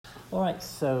All right,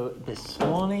 so this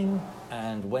morning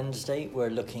and Wednesday we're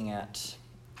looking at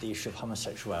the issue of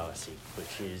homosexuality,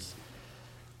 which is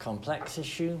a complex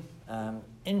issue.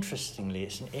 Interestingly,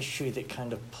 it's an issue that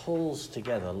kind of pulls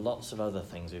together lots of other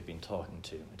things we've been talking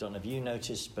to. I don't know if you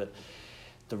noticed, but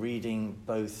the reading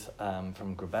both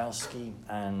from Grabowski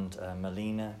and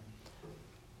Molina,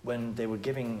 when they were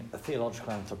giving a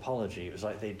theological anthropology, it was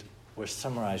like they were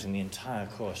summarizing the entire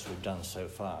course we've done so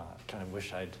far. I kind of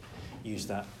wish I'd used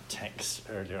that text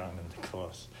earlier on in the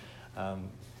course.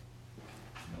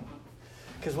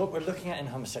 Because what we're looking at in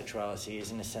homosexuality is,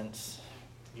 in a sense,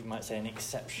 you might say, an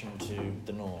exception to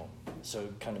the norm. So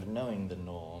kind of knowing the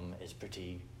norm is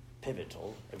pretty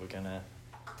pivotal if we're going to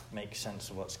make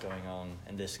sense of what's going on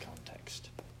in this context.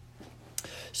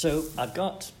 So I've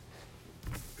got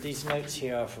these notes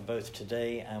here are for both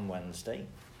today and Wednesday.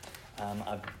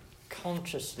 I've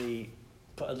consciously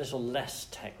put a little less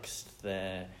text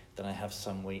there than I have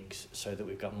some weeks so that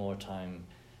we've got more time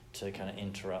to kind of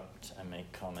interrupt and make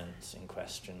comments and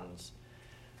questions.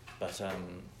 But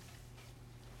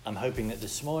I'm hoping that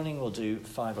this morning we'll do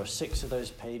 5 or 6 of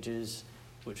those pages,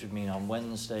 which would mean on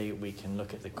Wednesday we can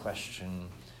look at the question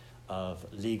of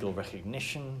legal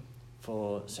recognition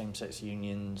for same-sex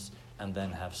unions and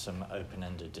then have some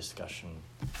open-ended discussion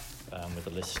with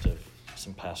a list of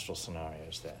some pastoral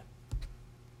scenarios there.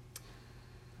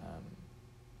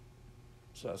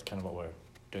 So that's kind of what we're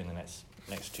doing the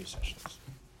next 2 sessions.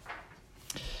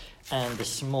 And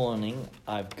this morning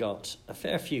I've got a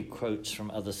fair few quotes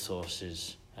from other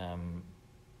sources,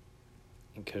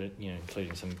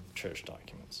 including some church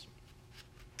documents.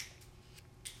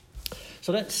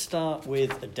 So let's start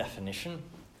with a definition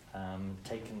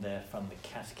taken there from the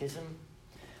Catechism.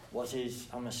 What is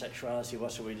homosexuality?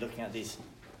 What are we looking at these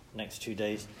next 2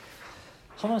 days?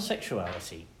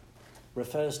 Homosexuality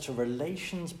refers to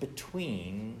relations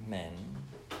between men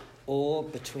or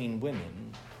between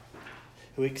women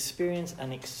who experience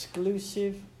an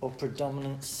exclusive or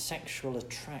predominant sexual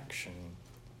attraction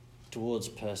towards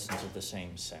persons of the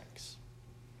same sex.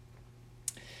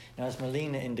 Now, as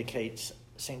Molina indicates,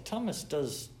 St. Thomas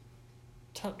does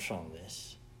touch on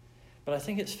this, but I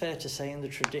think it's fair to say in the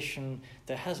tradition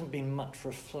there hasn't been much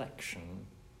reflection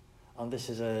on this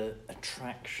as an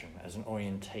attraction, as an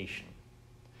orientation.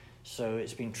 So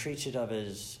it's been treated of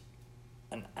as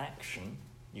an action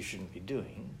you shouldn't be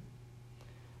doing,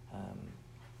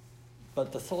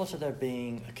 but the thought of there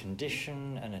being a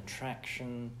condition, an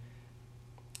attraction,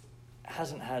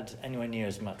 hasn't had anywhere near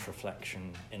as much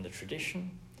reflection in the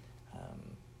tradition,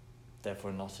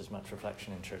 therefore not as much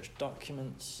reflection in church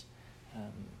documents,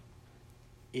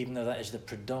 even though that is the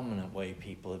predominant way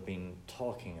people have been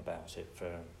talking about it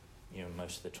for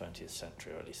most of the 20th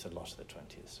century, or at least a lot of the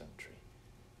 20th century.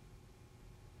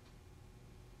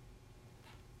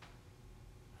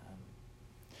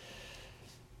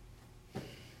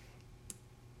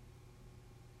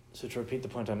 So to repeat the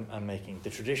point I'm making,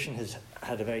 the tradition has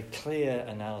had a very clear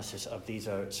analysis of these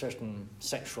are certain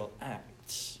sexual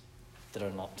acts that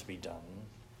are not to be done,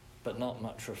 but not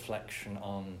much reflection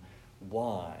on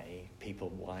why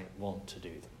people might want to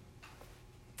do them.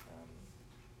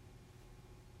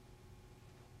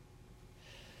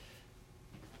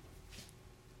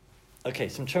 Okay,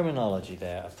 some terminology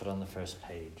there I've put on the first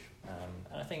page.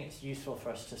 And I think it's useful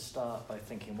for us to start by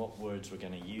thinking what words we're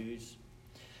going to use.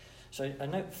 So I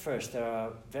note first there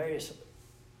are various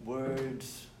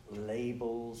words,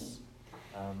 labels,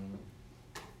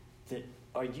 that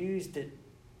are used that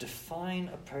define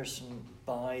a person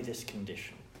by this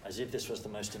condition, as if this was the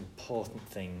most important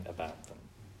thing about them.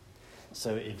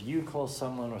 So if you call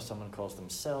someone or someone calls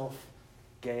themselves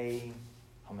gay,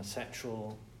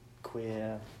 homosexual,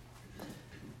 queer,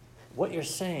 what you're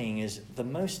saying is the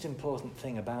most important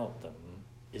thing about them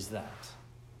is that.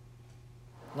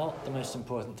 Not the most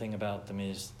important thing about them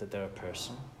is that they're a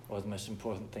person, or the most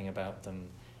important thing about them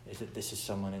is that this is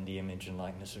someone in the image and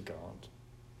likeness of God.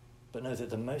 But know that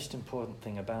the most important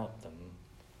thing about them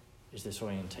is this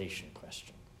orientation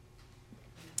question.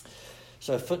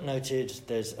 So footnoted,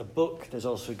 there's a book, there's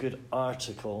also a good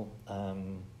article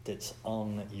that's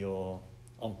on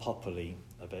Populi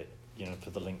about, for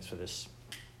the links for this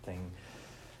thing.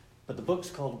 But the book's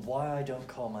called Why I Don't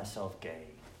Call Myself Gay.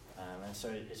 And so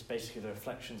it's basically the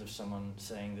reflections of someone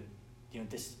saying that,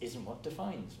 this isn't what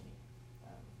defines me.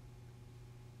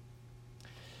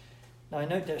 Now I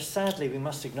note that sadly we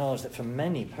must acknowledge that for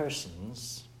many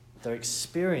persons, their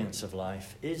experience of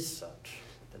life is such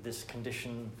that this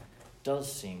condition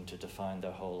does seem to define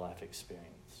their whole life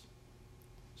experience.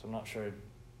 So I'm not sure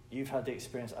you've had the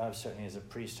experience, I've certainly as a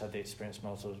priest had the experience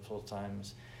multiple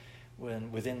times,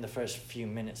 when within the first few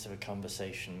minutes of a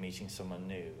conversation, meeting someone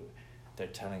new, they're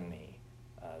telling me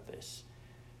this,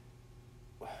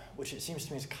 which it seems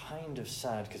to me is kind of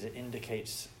sad because it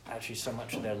indicates actually so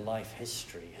much of their life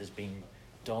history has been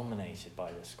dominated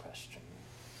by this question.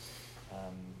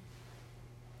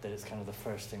 That it's kind of the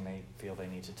first thing they feel they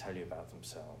need to tell you about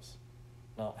themselves.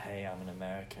 Not, hey, I'm an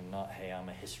American, not, hey, I'm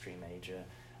a history major.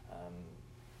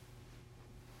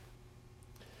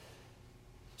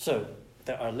 So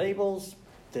there are labels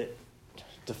that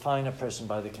define a person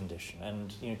by the condition,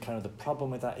 and kind of the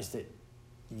problem with that is that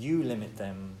you limit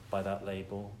them by that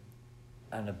label,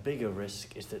 and a bigger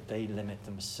risk is that they limit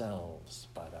themselves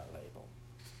by that label.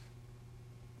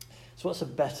 So what's a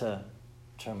better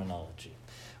terminology?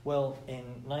 Well, in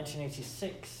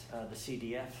 1986, the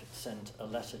CDF sent a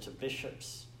letter to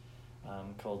bishops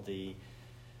called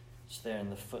it's there in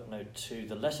the footnote 2,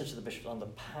 the letter to the bishops on the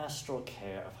pastoral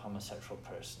care of homosexual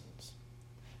persons.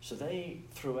 So they,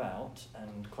 throughout,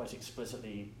 and quite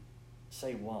explicitly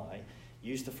say why,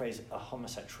 use the phrase a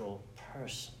homosexual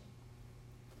person.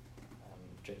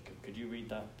 Jacob, could you read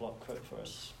that block quote for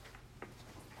us?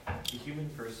 The human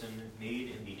person,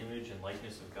 made in the image and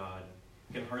likeness of God,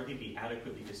 can hardly be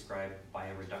adequately described by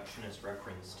a reductionist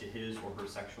reference to his or her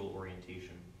sexual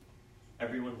orientation.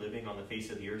 Everyone living on the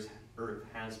face of the earth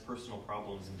has personal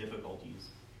problems and difficulties,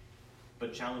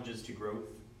 but challenges to growth,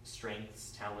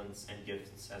 strengths, talents, and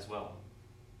gifts as well.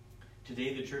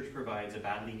 Today, the Church provides a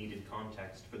badly needed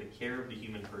context for the care of the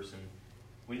human person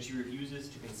when she refuses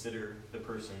to consider the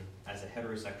person as a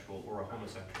heterosexual or a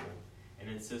homosexual and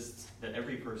insists that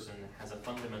every person has a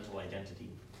fundamental identity,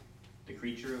 the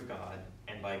creature of God,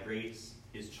 and by grace,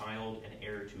 his child and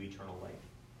heir to eternal life.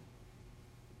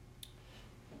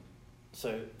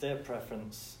 So their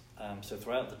preference, so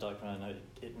throughout the document, I know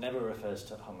it never refers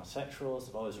to homosexuals,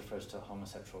 it always refers to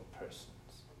homosexual persons.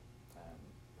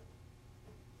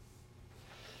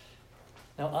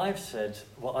 Now I've said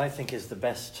what I think is the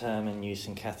best term in use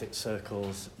in Catholic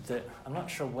circles, that I'm not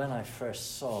sure when I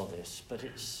first saw this, but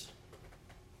it's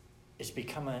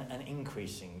become an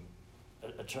increasing,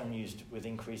 a term used with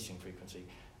increasing frequency,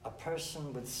 a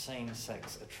person with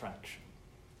same-sex attraction.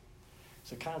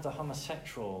 So kind of the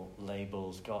homosexual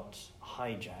labels got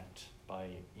hijacked by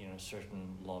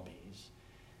certain lobbies.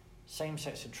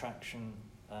 Same-sex attraction.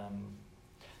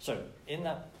 So in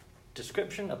that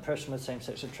description, a person with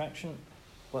same-sex attraction,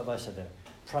 what have I said there?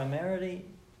 Primarily,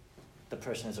 the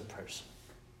person is a person.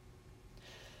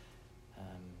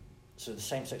 So the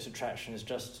same-sex attraction is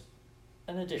just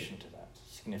an addition to that.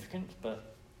 Significant,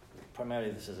 but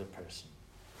primarily this is a person.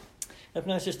 I've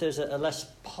noticed there's a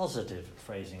less positive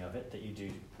phrasing of it that you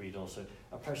do read also,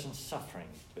 a person suffering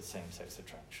with same-sex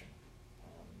attraction.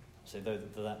 So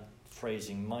that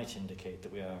phrasing might indicate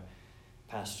that we are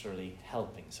pastorally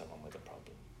helping someone with a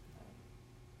problem.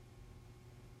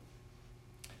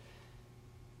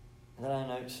 And then I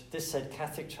note, this said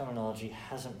Catholic terminology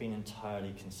hasn't been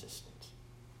entirely consistent.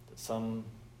 That some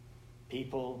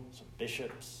people, some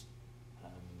bishops,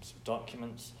 some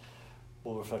documents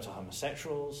will refer to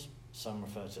homosexuals, some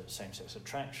refer to same-sex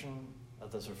attraction,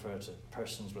 others refer to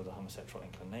persons with a homosexual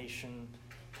inclination.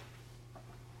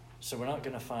 So we're not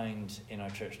going to find in our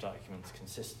church documents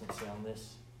consistency on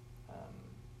this.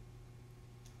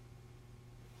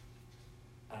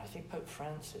 And I think Pope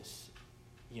Francis,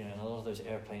 in a lot of those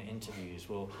airplane interviews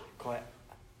will quite,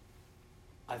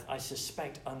 I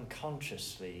suspect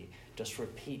unconsciously, just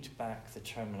repeat back the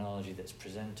terminology that's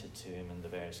presented to him in the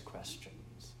various questions.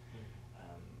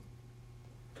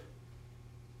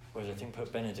 Whereas I think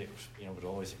Pope Benedict, would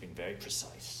always have been very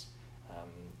precise,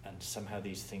 and somehow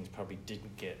these things probably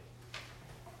didn't get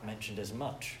mentioned as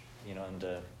much,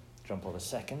 under John Paul II.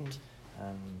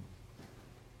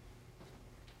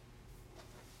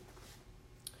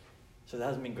 So there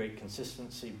hasn't been great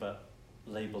consistency, but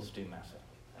labels do matter.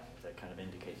 They're kind of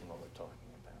indicating what we're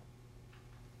talking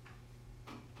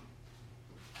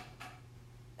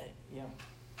about. Yeah.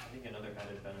 I think another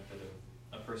added benefit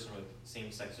of a person with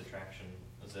same-sex attraction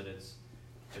is that it's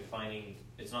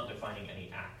not defining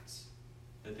any acts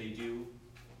that they do.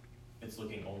 It's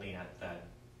looking only at that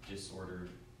disordered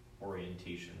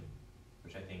orientation,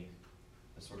 which I think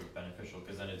is sort of beneficial,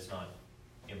 because then it's not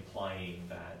implying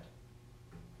that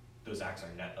those acts are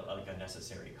like a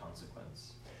necessary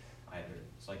consequence either.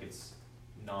 It's like it's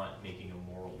not making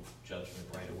a moral judgment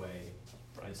right away.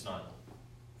 Right. It's not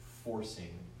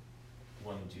forcing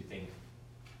one to think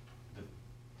that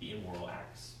the immoral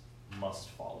acts must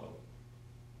follow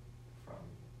from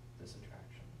this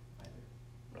attraction either.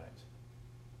 Right.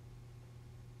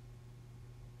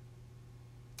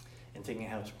 In thinking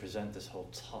how to present this whole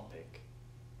topic,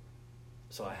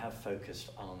 it's so I have focused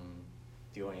on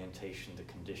the orientation, the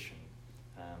condition.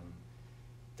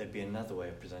 There'd be another way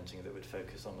of presenting it that would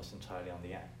focus almost entirely on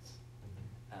the acts.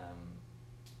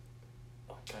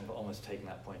 Kind of almost taking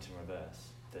that point in reverse,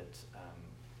 that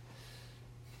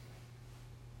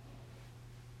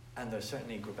and though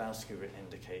certainly Grabowski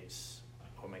indicates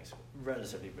or makes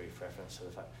relatively brief reference to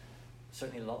the fact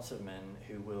certainly lots of men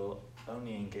who will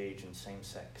only engage in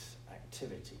same-sex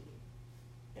activity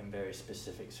in very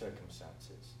specific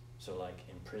circumstances. So like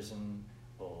in prison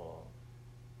or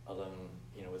alone,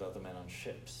 with other men on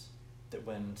ships, that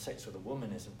when sex with a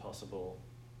woman isn't possible,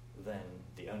 then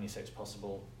the only sex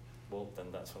possible, well, then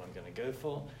that's what I'm going to go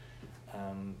for,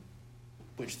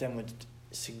 which then would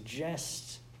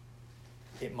suggest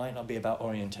it might not be about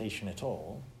orientation at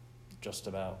all, just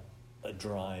about a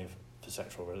drive for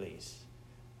sexual release.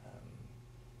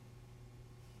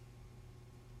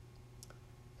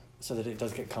 So that it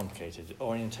does get complicated.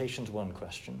 Orientation's one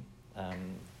question.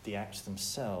 The acts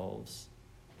themselves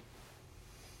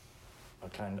are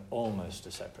kind of almost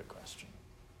a separate question.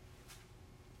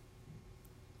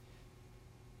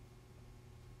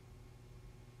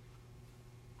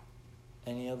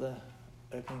 Any other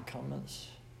opening comments?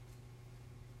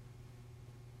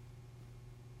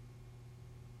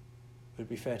 Would it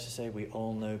be fair to say we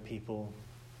all know people,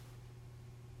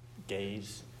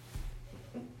 gays?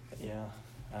 Yeah.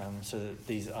 So that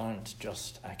these aren't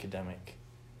just academic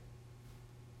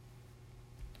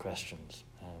questions.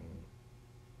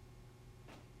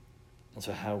 And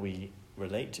so how we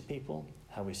relate to people,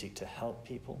 how we seek to help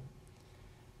people,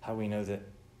 how we know that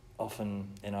often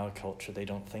in our culture they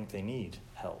don't think they need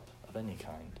help of any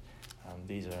kind.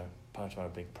 These are part of our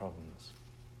big problems.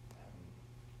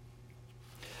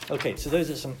 Okay, so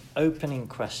those are some opening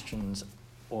questions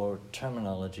or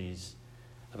terminologies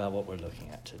about what we're looking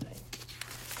at today.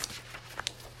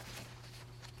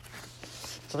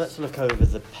 So let's look over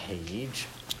the page.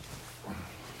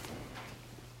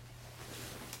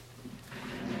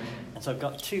 And so I've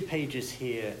got 2 pages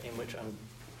here in which I'm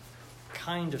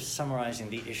kind of summarizing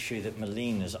the issue that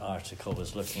Molina's article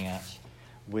was looking at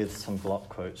with some block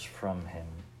quotes from him.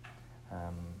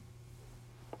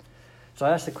 So I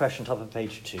asked the question, top of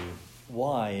page 2,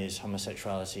 why is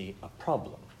homosexuality a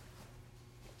problem?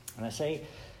 And I say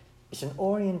it's an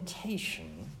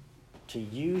orientation to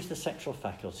use the sexual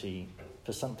faculty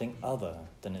for something other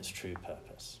than its true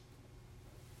purpose.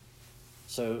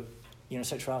 So,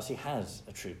 sexuality has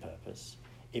a true purpose.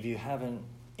 If you have an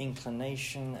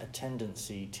inclination, a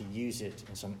tendency to use it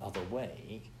in some other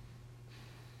way,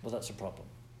 well, that's a problem.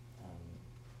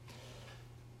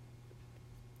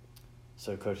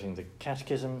 So, quoting the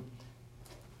Catechism,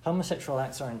 homosexual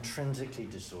acts are intrinsically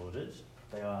disordered.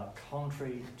 They are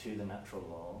contrary to the natural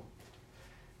law.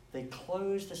 They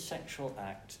close the sexual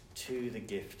act to the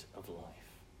gift of life.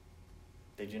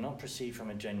 They do not proceed from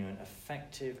a genuine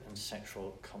affective and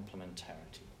sexual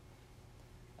complementarity.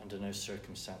 Under no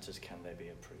circumstances can they be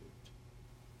approved.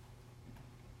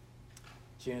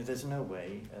 So, there's no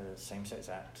way a same-sex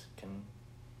act can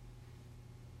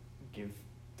give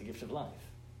the gift of life.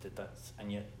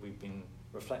 And yet we've been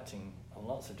reflecting on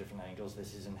lots of different angles.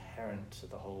 This is inherent to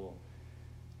the whole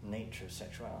nature of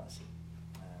sexuality.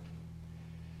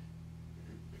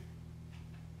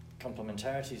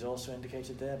 Complementarity is also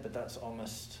indicated there, but that's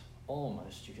almost,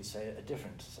 you could say, a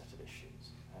different set of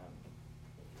issues.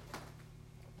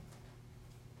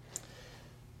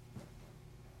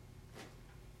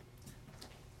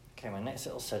 Okay, my next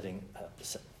little subheading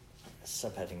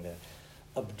there.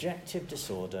 Objective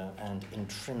disorder and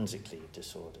intrinsically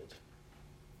disordered.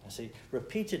 I see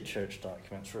repeated church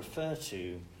documents refer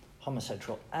to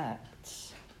homosexual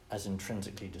acts as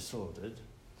intrinsically disordered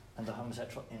and the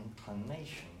homosexual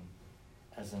inclination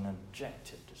as an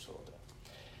objective disorder.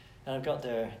 And I've got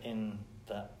there in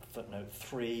that footnote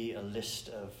 3 a list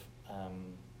of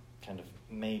kind of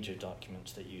major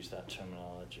documents that use that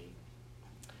terminology.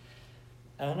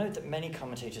 And I note that many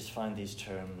commentators find these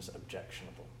terms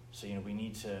objectionable. So, we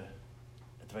need to,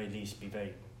 at the very least, be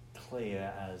very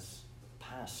clear as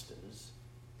pastors.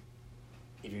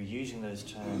 If you're using those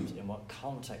terms, in what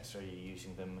context are you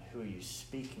using them? Who are you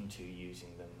speaking to using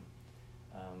them?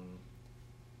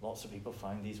 Lots of people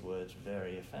find these words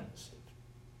very offensive.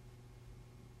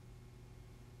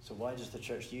 So why does the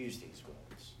church use these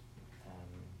words?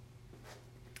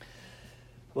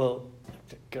 Well,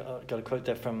 got a quote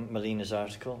there from Molina's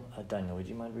article. Daniel, would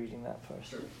you mind reading that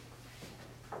first? Sure.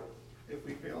 If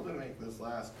we fail to make this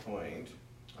last point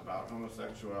about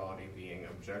homosexuality being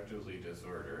objectively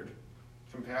disordered,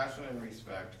 compassion and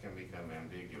respect can become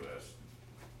ambiguous.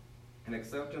 An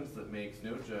acceptance that makes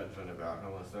no judgment about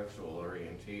homosexual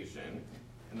orientation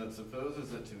and that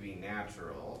supposes it to be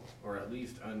natural, or at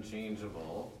least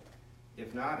unchangeable,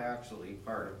 if not actually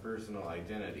part of personal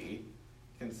identity,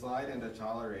 can slide into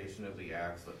toleration of the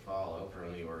acts that follow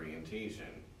from the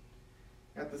orientation.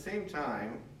 At the same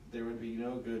time, there would be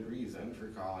no good reason for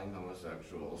calling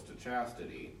homosexuals to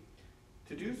chastity.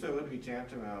 To do so would be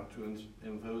tantamount to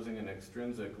imposing an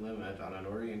extrinsic limit on an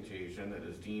orientation that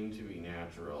is deemed to be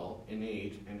natural,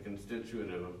 innate, and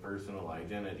constitutive of personal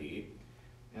identity,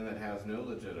 and that has no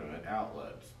legitimate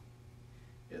outlets.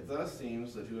 It thus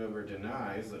seems that whoever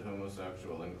denies that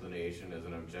homosexual inclination is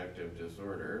an objective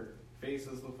disorder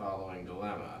faces the following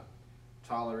dilemma: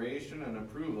 toleration and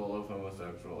approval of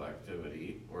homosexual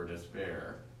activity, or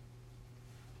despair.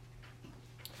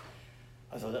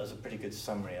 I thought that was a pretty good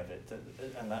summary of it,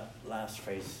 and that last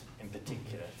phrase in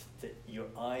particular, that you're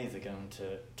either going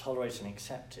to tolerate and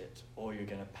accept it, or you're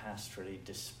going to pastorally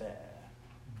despair,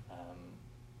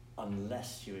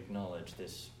 unless you acknowledge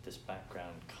this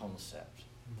background concept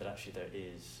that actually there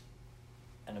is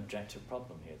an objective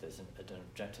problem here, there's an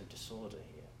objective disorder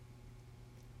here.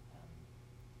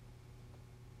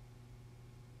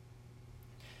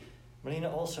 Melina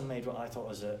also made what I thought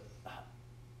was a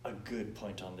good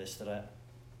point on this,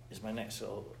 is my next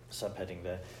little subheading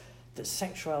there, that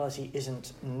sexuality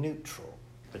isn't neutral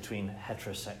between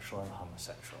heterosexual and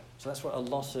homosexual. So that's what a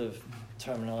lot of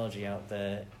terminology out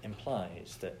there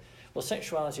implies, that, well,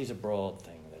 sexuality is a broad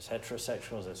thing. There's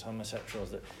heterosexuals, there's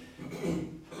homosexuals.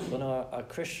 Well, our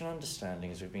Christian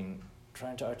understanding, as we've been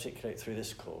trying to articulate through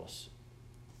this course,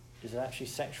 is that actually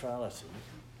sexuality,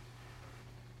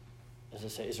 as I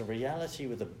say, is a reality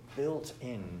with a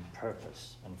built-in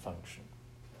purpose and function,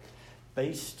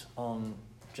 based on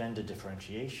gender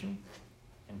differentiation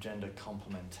and gender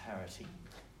complementarity,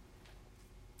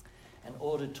 and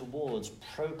ordered towards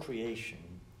procreation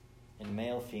in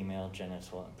male-female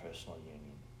genital and personal union.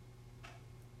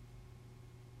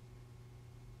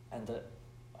 And that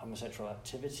homosexual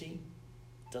activity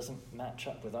doesn't match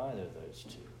up with either of those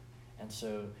two. And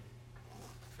so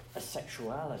a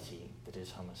sexuality that is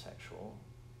homosexual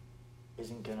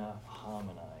isn't going to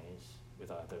harmonize with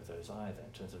either of those either,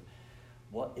 in terms of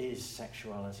what is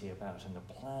sexuality about. In the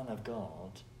plan of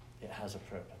God, it has a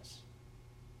purpose.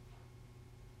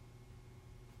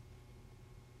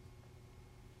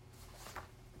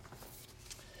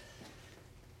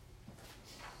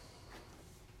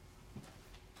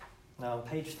 Now, on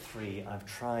page 3, I've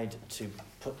tried to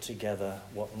put together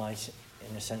what might,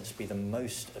 in a sense, be the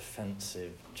most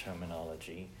offensive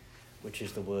terminology, which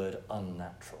is the word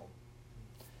unnatural.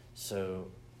 So,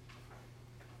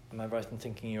 am I right in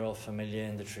thinking you're all familiar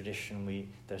in the tradition?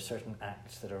 There are certain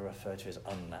acts that are referred to as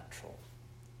unnatural.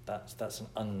 That's an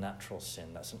unnatural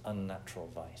sin. That's an unnatural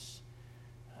vice.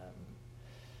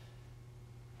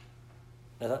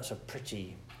 Now, that's a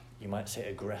pretty, you might say,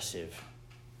 aggressive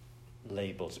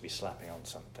label to be slapping on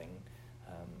something.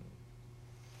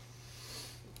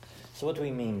 So what do we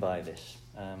mean by this?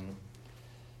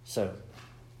 So,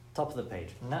 top of the page,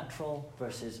 natural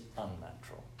versus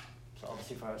unnatural. So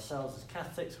obviously for ourselves as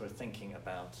Catholics, we're thinking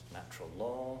about natural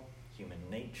law, human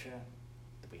nature,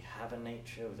 that we have a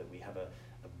nature, that we have a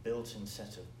built-in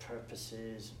set of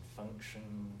purposes and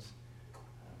functions,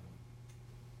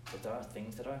 but there are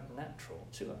things that are natural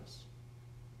to us.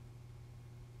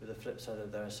 With the flip side,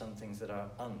 that there are some things that are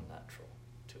unnatural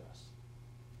to us.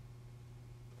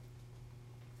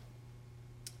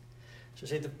 So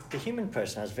say the human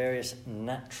person has various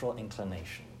natural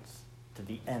inclinations to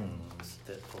the ends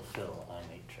that fulfill our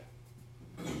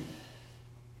nature.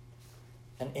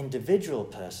 An individual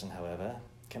person, however,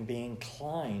 can be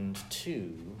inclined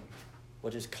to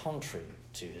what is contrary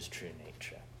to his true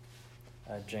nature.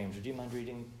 James, would you mind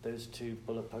reading those two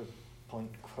bullet point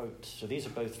quotes? So these are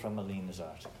both from Melina's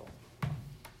article.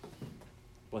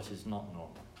 What is not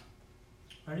normal?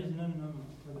 What is not normal,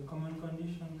 or the common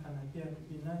condition, can appear to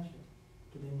be natural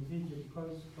to the individual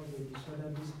because of the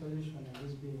disordered disposition of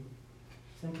his being.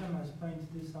 St. Thomas points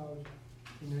this out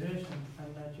in relation to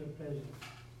unnatural pleasure.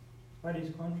 What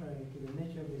is contrary to the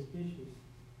nature of the species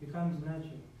becomes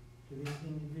natural to this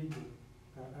individual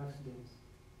by accidents.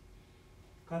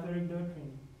 Catholic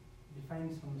doctrine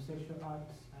defines homosexual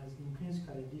acts as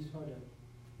intrinsically disordered,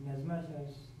 inasmuch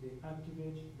as they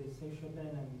activate the sexual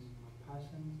dynamism of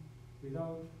persons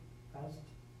without, first,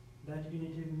 that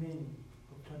unitive meaning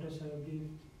of total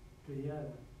self-gift to the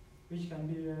other, which can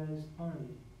be realized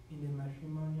only in the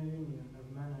matrimonial union of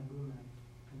man and woman,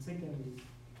 and secondly,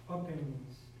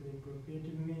 openness to the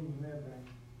procreative meaning whereby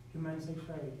human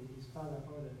sexuality is further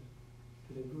ordered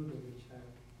to the good of the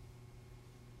child.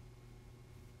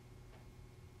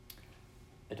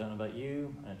 I don't know about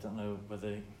you, I don't know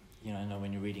whether I know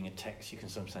when you're reading a text, you can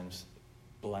sometimes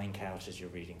blank out as you're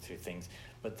reading through things,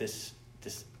 but this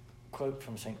quote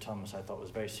from St. Thomas I thought was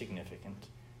very significant,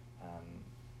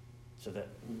 so that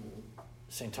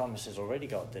St. Thomas has already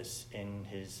got this in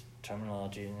his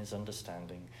terminology and his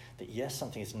understanding, that yes,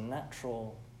 something is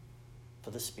natural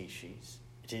for the species,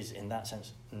 it is in that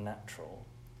sense natural,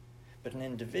 but an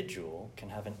individual can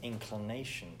have an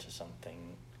inclination to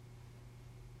something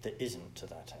that isn't to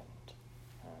that end.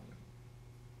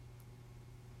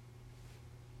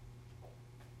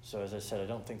 So as I said, I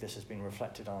don't think this has been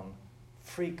reflected on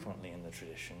frequently in the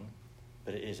tradition,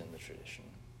 but it is in the tradition.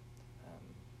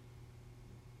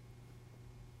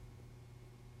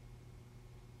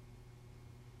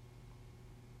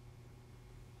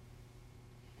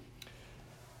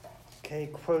 Okay,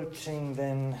 quoting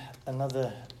then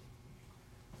another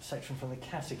section from the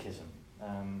Catechism,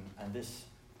 and this,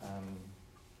 I'm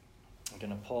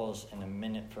going to pause in a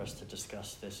minute for us to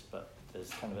discuss this, but there's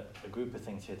kind of a group of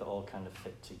things here that all kind of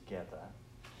fit together.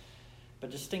 But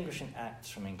distinguishing acts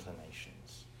from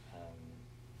inclinations.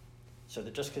 So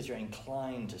that just because you're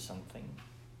inclined to something,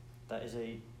 that is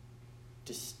a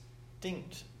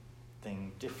distinct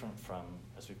thing, different from,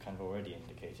 as we've kind of already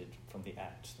indicated, from the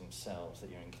acts themselves that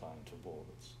you're inclined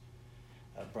towards.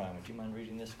 Brian, would you mind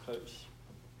reading this quote?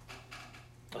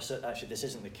 Oh, so actually, this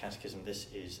isn't the Catechism, this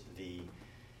is the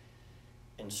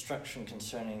instruction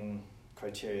concerning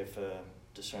criteria for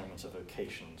discernment of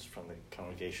vocations from the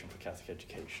Congregation for Catholic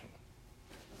Education.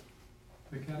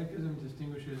 The Catechism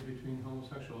distinguishes between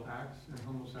homosexual acts and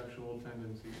homosexual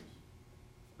tendencies.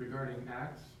 Regarding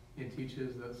acts, it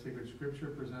teaches that sacred scripture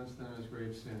presents them as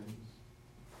grave sins.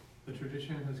 The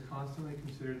tradition has constantly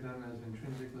considered them as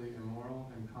intrinsically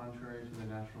immoral and contrary to the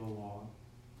natural law.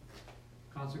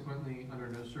 Consequently, under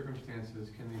no circumstances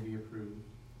can they be approved.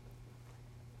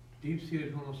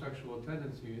 Deep-seated homosexual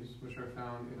tendencies, which are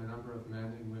found in a number of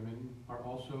men and women, are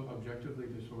also objectively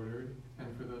disordered,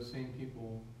 and for those same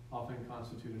people, often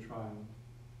constitute a trial.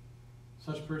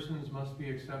 Such persons must be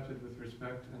accepted with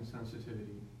respect and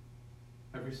sensitivity.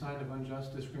 Every sign of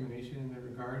unjust discrimination in their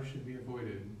regard should be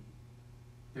avoided.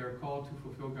 They are called to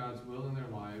fulfill God's will in their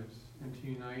lives and to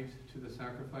unite to the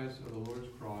sacrifice of the Lord's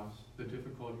cross the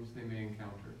difficulties they may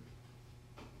encounter.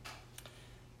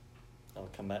 I'll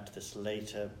come back to this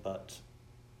later, but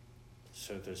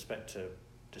so with respect to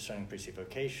discerning priestly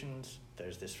vocations,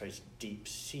 there's this phrase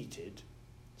deep-seated,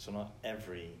 so not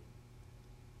every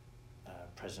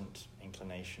present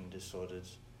inclination disordered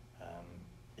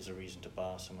is a reason to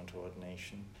bar someone to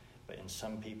ordination, but in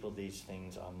some people these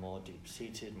things are more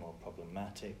deep-seated, more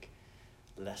problematic,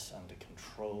 less under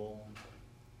control.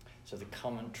 So the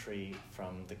commentary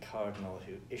from the cardinal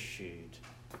who issued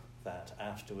that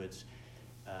afterwards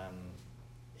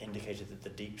indicated that the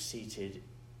deep-seated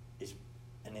is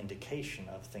an indication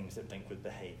of things that link with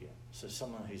behavior. So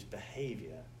someone whose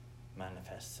behavior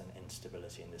manifests an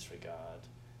instability in this regard,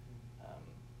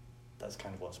 that's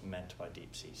kind of what's meant by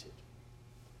deep-seated.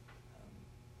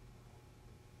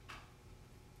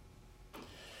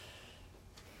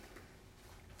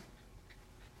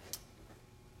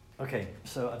 Okay,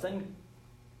 so I've then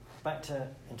back to,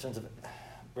 in terms of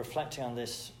reflecting on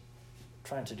this,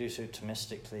 trying to do so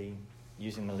Thomistically,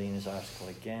 using Melina's article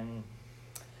again.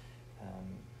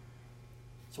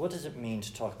 So what does it mean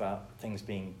to talk about things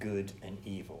being good and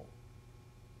evil?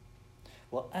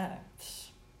 Well,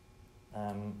 acts,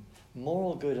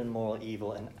 moral good and moral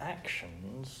evil and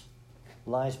actions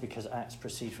lies because acts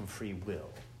proceed from free will.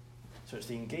 So it's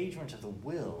the engagement of the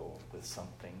will with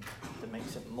something that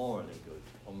makes it morally good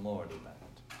or morally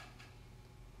bad.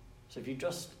 So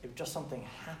if just something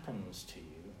happens to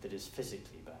you that is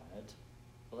physically bad,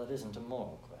 well, that isn't a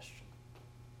moral question.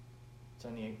 It's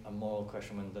only a moral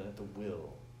question when the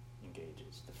will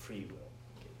engages, the free will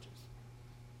engages.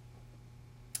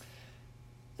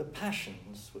 The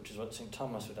passions, which is what St.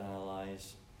 Thomas would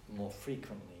analyse more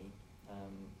frequently,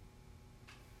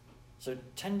 so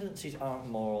tendencies aren't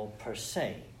moral per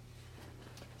se.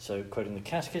 So, quoting the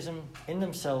Catechism, in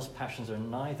themselves passions are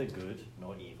neither good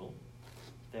nor evil.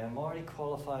 They are morally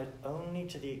qualified only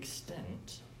to the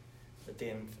extent that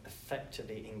they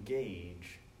effectively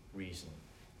engage reason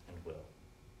and will.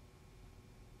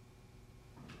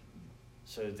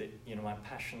 So that, my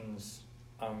passions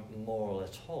aren't moral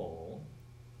at all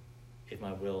if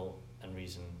my will and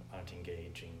reason aren't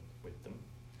engaging with them.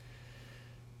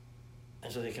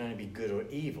 And so they can only be good or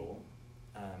evil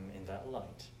in that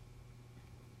light.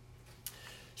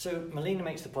 So Melina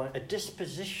makes the point, a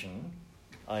disposition,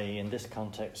 i.e. in this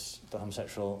context, the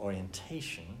homosexual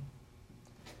orientation,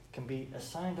 can be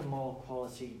assigned a moral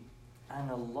quality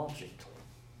analogically,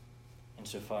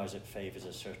 insofar as it favours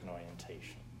a certain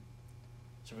orientation.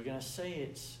 So we're going to say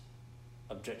it's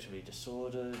objectively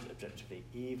disordered, objectively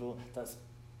evil. That's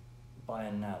by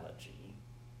analogy,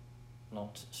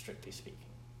 not strictly speaking.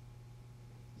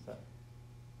 Does that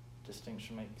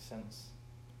distinction make sense?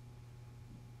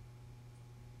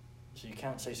 So you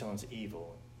can't say someone's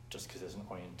evil just because there's an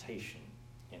orientation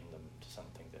in them to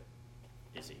something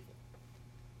that is evil.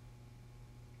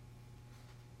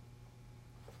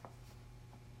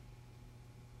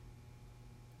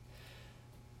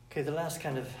 Okay, the last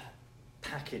kind of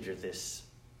package of this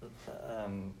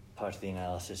part of the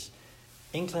analysis,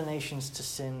 inclinations to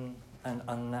sin and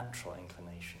unnatural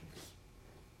inclinations.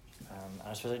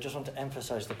 I suppose I just want to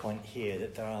emphasize the point here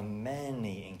that there are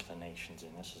many inclinations in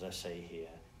us, as I say here,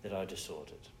 that are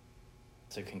disordered.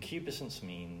 So concupiscence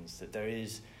means that there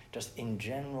is, just in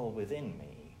general within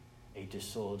me, a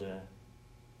disorder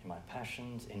in my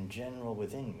passions, in general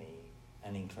within me,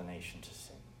 an inclination to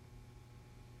sin.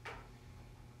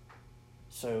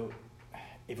 So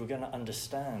if we're going to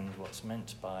understand what's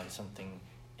meant by something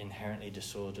inherently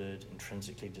disordered,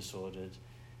 intrinsically disordered,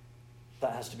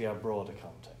 that has to be our broader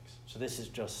context. So this is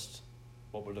just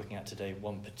what we're looking at today,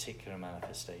 one particular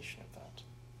manifestation of that.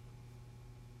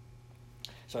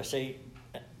 So I say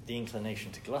the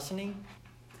inclination to gluttony,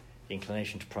 the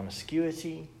inclination to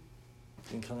promiscuity,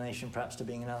 the inclination perhaps to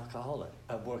being a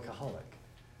workaholic.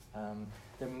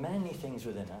 There are many things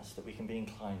within us that we can be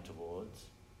inclined towards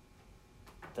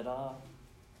that are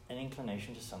an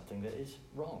inclination to something that is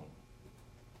wrong.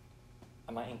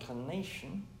 And my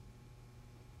inclination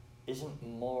isn't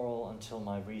moral until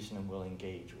my reason and will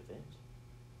engage with it.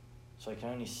 So I can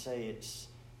only say it's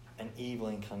an evil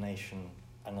inclination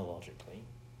analogically.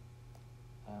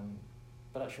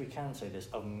 But actually we can say this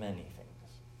of many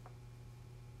things.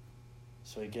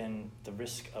 So again, the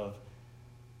risk of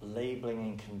labeling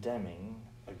and condemning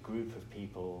a group of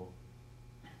people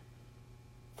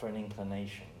for an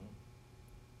inclination,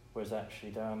 whereas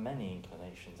actually there are many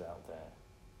inclinations out there,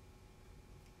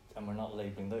 and we're not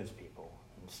labeling those people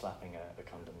and slapping a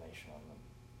condemnation on them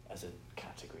as a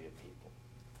category of people.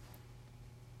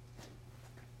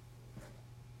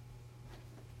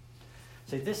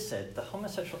 So this said, the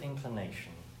homosexual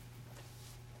inclination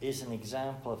is an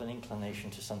example of an inclination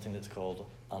to something that's called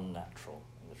unnatural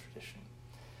in the tradition.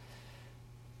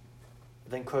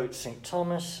 Then quote St.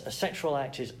 Thomas, a sexual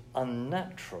act is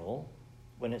unnatural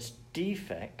when its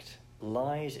defect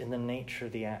lies in the nature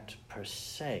of the act per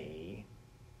se,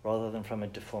 rather than from a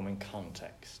deforming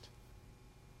context.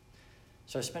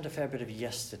 So I spent a fair bit of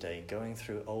yesterday going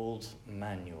through old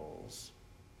manuals.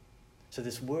 So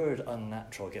this word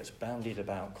unnatural gets bandied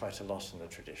about quite a lot in the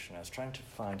tradition. I was trying to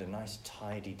find a nice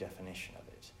tidy definition of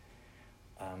it,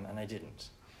 and I didn't.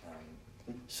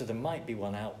 So there might be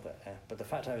one out there, but the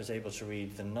fact I was able to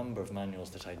read the number of manuals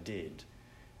that I did,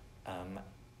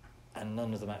 and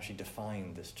none of them actually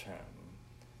defined this term,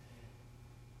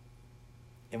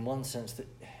 in one sense that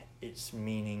its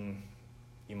meaning,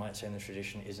 you might say in the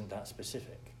tradition, isn't that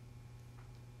specific.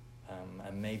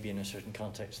 And maybe in a certain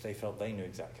context they felt they knew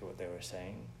exactly what they were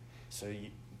saying, so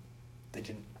they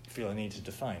didn't feel a need to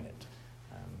define it.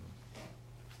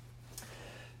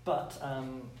 But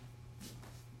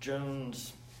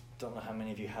Jones, don't know how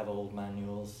many of you have old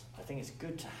manuals. I think it's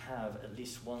good to have at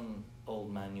least one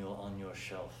old manual on your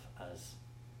shelf as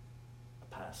a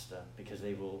pastor, because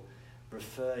they will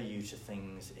refer you to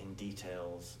things in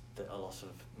details that a lot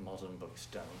of modern books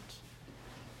don't,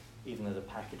 even though the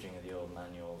packaging of the old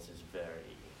manuals is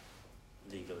very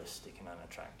legalistic and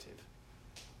unattractive.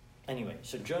 Anyway,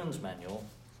 so Jones' manual,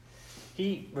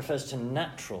 he refers to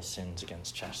natural sins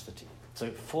against chastity. So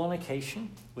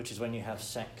fornication, which is when you have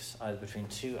sex either between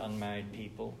two unmarried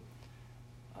people.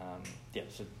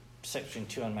 So sex between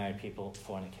two unmarried people,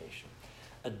 fornication.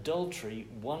 Adultery,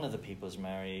 one of the people is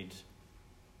married,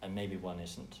 and maybe one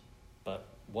isn't, but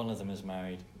one of them is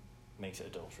married, makes it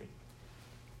adultery.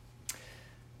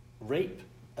 Rape,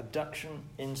 abduction,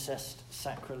 incest,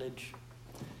 sacrilege.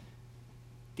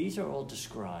 These are all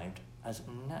described as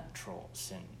natural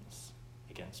sins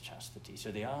against chastity. So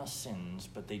they are sins,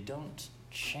 but they don't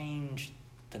change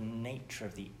the nature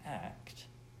of the act,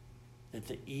 that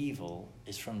the evil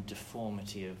is from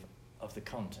deformity of the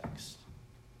context.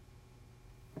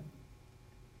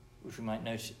 Which we might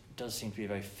notice does seem to be a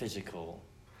very physical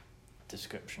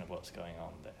description of what's going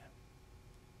on there.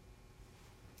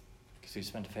 Because we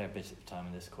spent a fair bit of time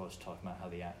in this course talking about how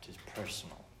the act is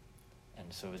personal,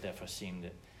 and so it would therefore seem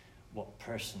that what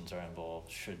persons are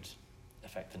involved should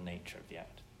affect the nature of the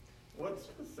act. What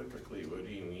specifically would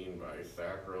he mean by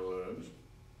sacrilege?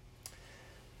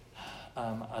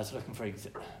 I was looking for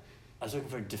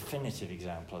a definitive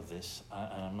example of this,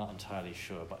 and I'm not entirely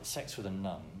sure, but sex with a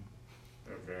nun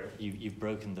Okay. You've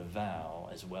broken the vow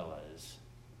as well as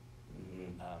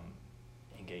Mhm.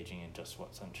 engaging in just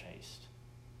what's unchaste.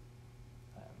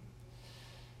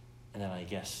 And then I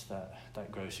guess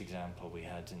that gross example we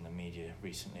had in the media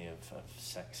recently of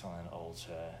sex on an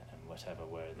altar and whatever,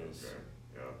 where there's... Okay,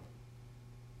 yeah.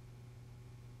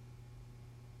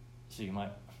 So you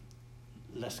might...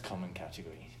 Less common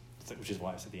category, which is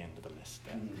why it's at the end of the list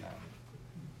there.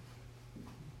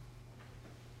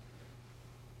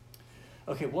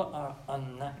 Okay, what are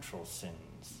unnatural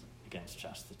sins against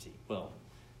chastity? Well,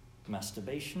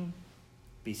 masturbation,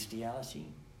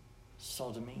 bestiality,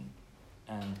 sodomy,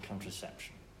 and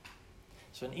contraception.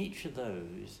 So in each of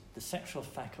those, the sexual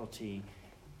faculty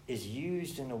is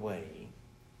used in a way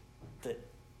that,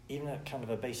 even at kind of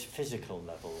a base physical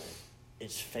level,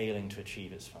 it's failing to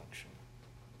achieve its function.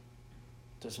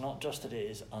 So it's not just that it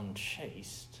is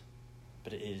unchaste,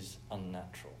 but it is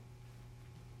unnatural.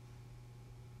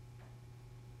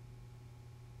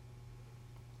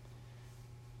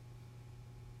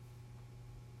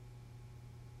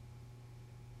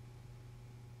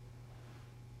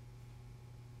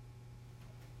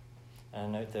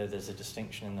 And note there's a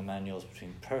distinction in the manuals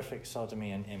between perfect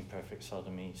sodomy and imperfect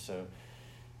sodomy. So,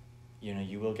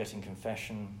 you will get in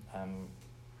confession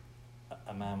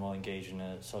a man will engage in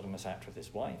a sodomous act with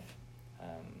his wife.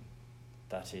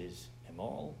 That is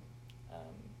immoral.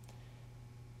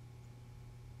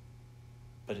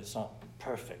 But it's not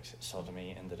perfect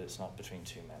sodomy in that it's not between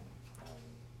two men.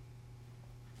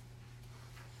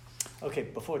 Okay,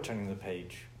 before turning the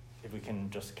page, if we can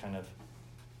just kind of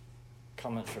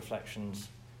comments, reflections,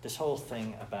 this whole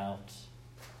thing about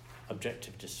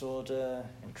objective disorder,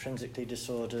 intrinsically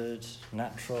disordered,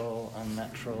 natural,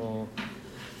 unnatural,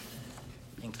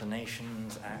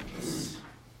 inclinations, acts.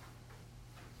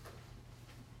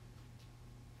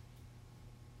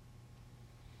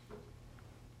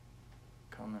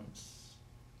 Comments?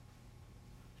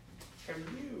 Have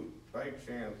you, by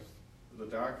chance, the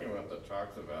document that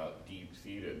talks about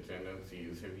deep-seated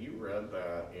tendencies, have you read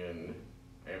that in,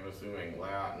 I'm assuming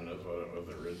Latin is what it was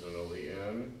originally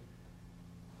in?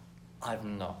 I've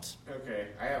not. Okay,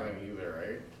 I haven't either.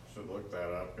 I should look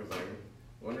that up because I'm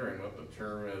wondering what the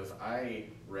term is. I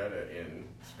read it in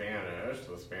Spanish,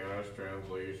 the Spanish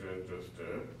translation, just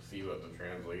to see what the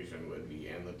translation would be,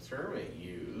 and the term it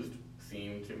used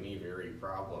seemed to me very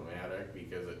problematic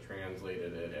because it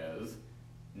translated it as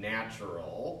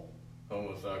natural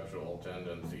homosexual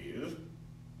tendencies.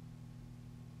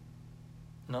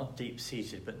 Not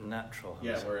deep-seated, but natural.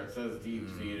 Yeah, where it says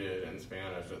deep-seated in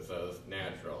Spanish, it says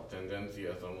natural.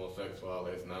 Tendencias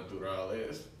homosexuales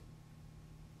naturales.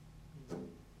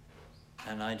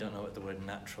 And I don't know what the word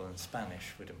natural in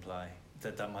Spanish would imply.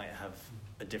 That might have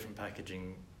a different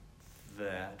packaging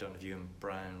there. I don't know if you and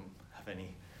Brian have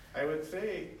any. I would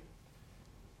say,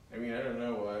 I don't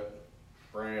know what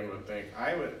Brian would think.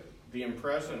 The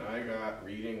impression I got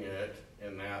reading it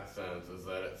in that sense is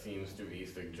that it seems to be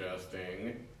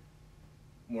suggesting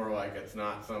more like it's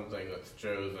not something that's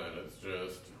chosen, it's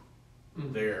just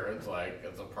there. It's like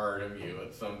it's a part of you.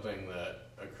 It's something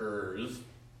that occurs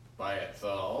by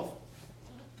itself.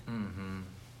 Mm-hmm.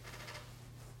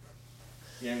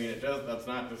 Yeah, it does. That's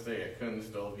not to say it couldn't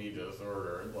still be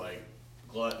disordered. Like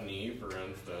gluttony, for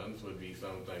instance, would be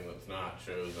something that's not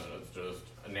chosen. It's just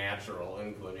a natural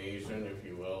inclination, if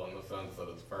you will, in the sense that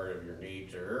it's part of your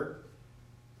nature.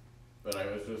 But I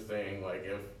was just saying, like,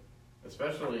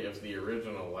 especially if the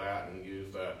original Latin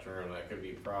used that term, that could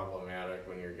be problematic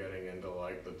when you're getting into,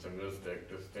 like, the Thomistic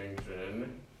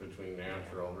distinction between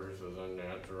natural versus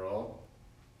unnatural.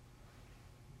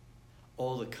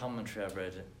 All the commentary I've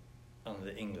read on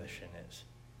the English in it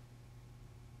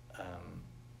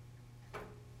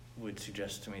would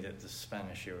suggest to me that the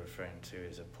Spanish you're referring to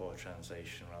is a poor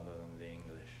translation rather than the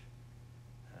English.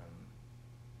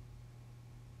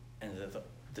 And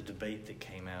the debate that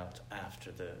came out after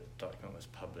the document was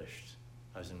published,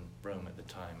 I was in Rome at the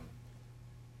time,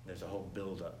 there's a whole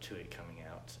build-up to it coming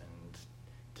out and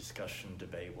discussion,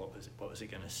 debate, what was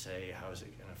it going to say, how was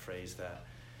it going to phrase that,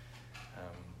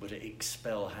 would it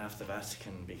expel half the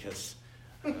Vatican because...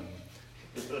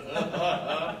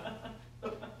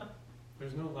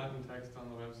 There's no Latin text on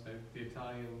the website. The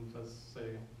Italian does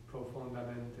say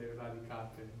profondamente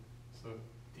radicate, so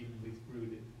deeply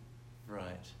rooted.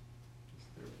 Right.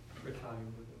 Just their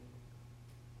Italian version.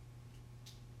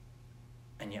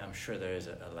 And yet I'm sure there is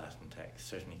a Latin text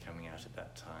certainly coming out at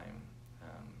that time.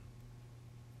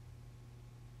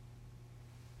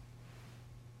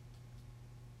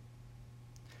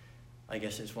 I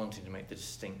guess it's wanting to make the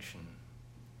distinction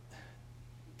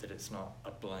that it's not a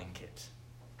blanket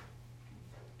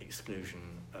exclusion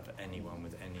of anyone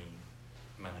with any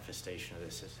manifestation of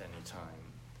this at any time.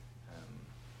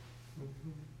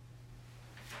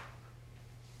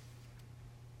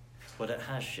 But it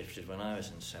has shifted. When I was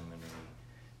in seminary,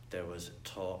 there was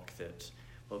talk that,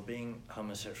 well, being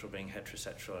homosexual, being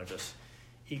heterosexual are just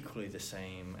equally the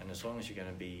same, and as long as you're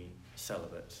going to be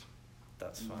celibate,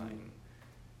 that's fine.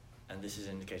 And this is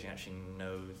indicating actually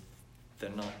no, they're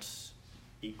not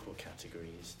equal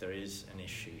categories. There is an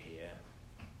issue here,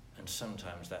 and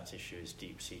sometimes that issue is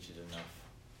deep-seated enough.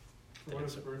 For what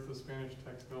it's worth, the Spanish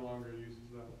text no longer uses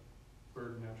that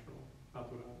word natural,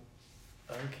 natural.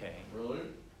 Okay. Really?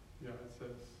 Yeah, it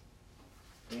says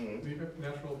Mm. the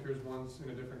natural appears once in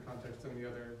a different context, and the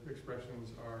other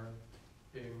expressions are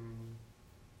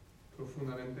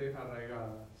profundamente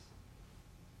arraigadas.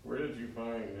 Where did you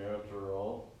find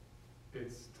natural?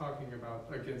 It's talking about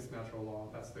against natural law.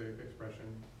 That's the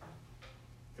expression.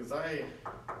 Because I'll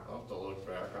have to look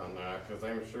back on that, because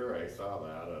I'm sure I saw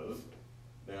that as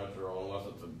natural, unless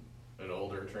it's an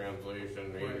older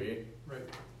translation, maybe. Right.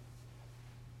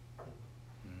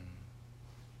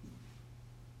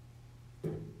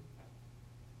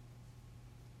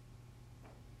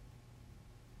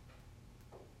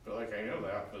 But like, I know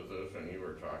that position you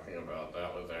were talking about,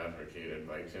 that was advocated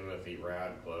by Timothy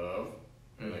Radcliffe,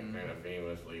 and like kind of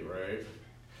famously, right?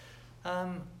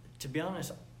 To be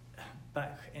honest,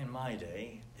 back in my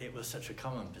day, it was such a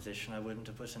common position I wouldn't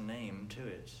have put a name to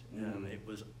it. It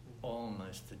was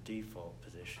almost the default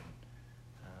position.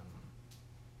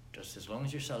 Just as long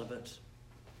as you're celibate,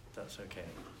 that's okay.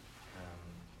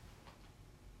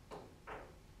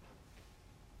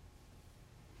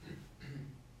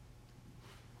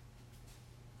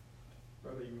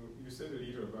 Brother, you said a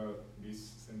little about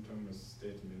this St. Thomas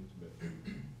statement, but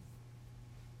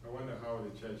I wonder how the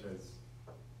church has,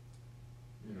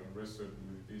 wrestled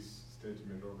with this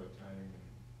statement over time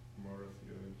and moral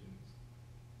theologians.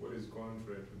 What is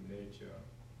contrary to nature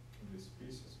of the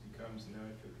species becomes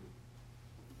natural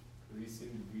to this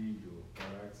individual by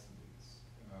accidents.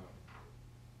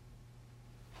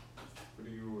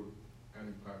 Could you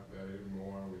unpack that a little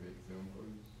more with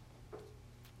examples?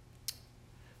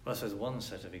 Well, I suppose one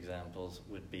set of examples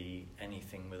would be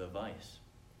anything with a vice.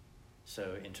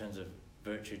 So in terms of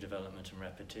virtue development and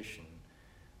repetition,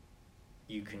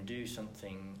 you can do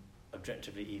something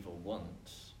objectively evil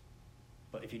once,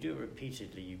 but if you do it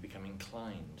repeatedly, you become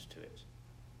inclined to it.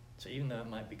 So even though it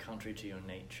might be contrary to your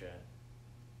nature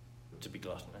to be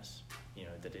gluttonous,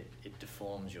 that it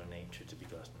deforms your nature to be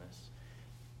gluttonous,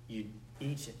 you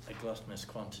eat a gluttonous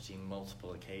quantity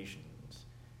multiple occasions,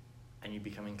 and you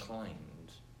become inclined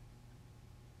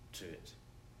to it.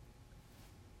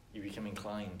 You become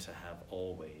inclined to have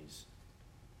always,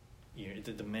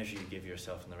 the measure you give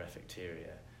yourself in the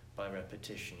refectoria, by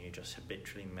repetition you just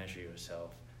habitually measure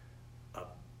yourself a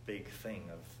big thing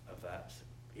of that,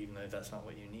 even though that's not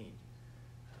what you need.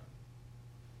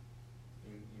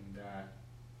 In that,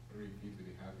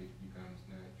 repeated habit becomes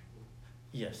natural.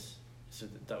 Yes, so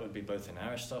that would be both in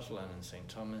Aristotle and in St.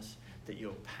 Thomas, that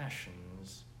your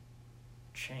passions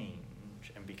change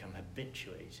and become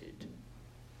habituated,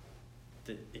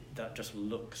 that just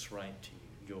looks right to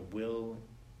you. Your will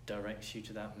directs you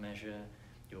to that measure,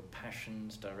 your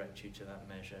passions direct you to that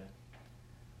measure,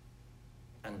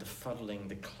 and the fuddling,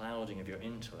 the clouding of your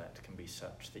intellect can be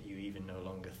such that you even no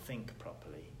longer think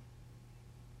properly.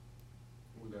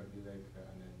 Would that be like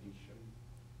an addiction?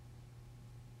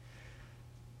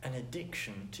 An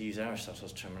addiction, to use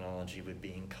Aristotle's terminology, would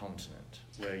be incontinent,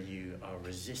 where you are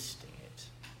resisting it.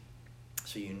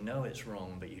 So you know it's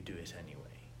wrong, but you do it anyway.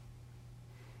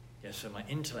 Yeah, so my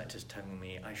intellect is telling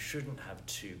me I shouldn't have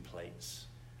 2 plates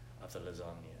of the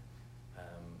lasagna.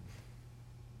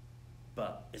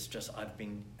 But it's just I've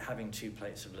been having 2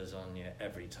 plates of lasagna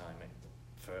every time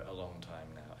for a long time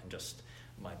now, and just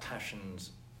my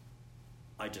passions,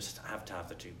 I just have to have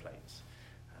the 2 plates.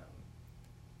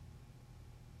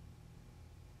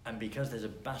 And because there's a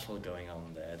battle going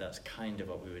on there, that's kind of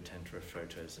what we would tend to refer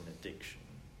to as an addiction.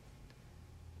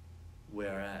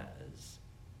 Whereas,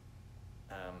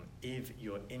 if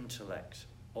your intellect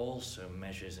also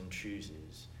measures and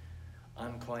chooses,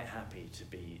 I'm quite happy to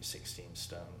be 16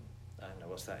 stone. I don't know,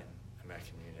 what's that in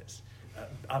American units?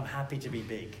 I'm happy to be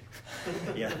big.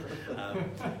 Yeah.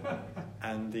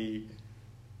 And the...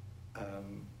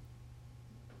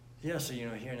 Yeah, so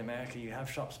here in America you have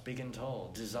shops big and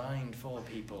tall, designed for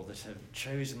people that have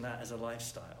chosen that as a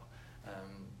lifestyle.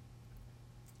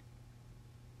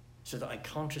 So that I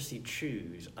consciously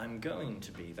choose, I'm going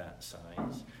to be that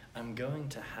size, I'm going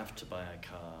to have to buy a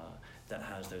car that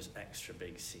has those extra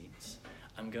big seats.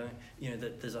 I'm going,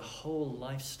 that there's a whole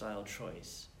lifestyle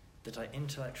choice that I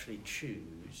intellectually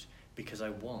choose because I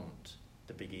want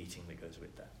the big eating that goes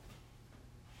with that.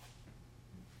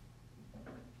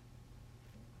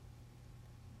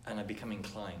 And I become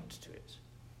inclined to it.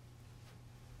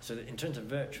 So that in terms of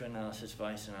virtue analysis,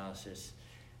 vice analysis,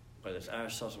 whether it's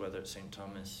Aristotle, whether it's St.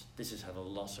 Thomas, this has had a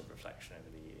lot of reflection over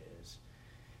the years.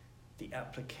 The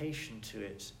application to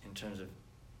it in terms of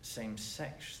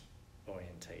same-sex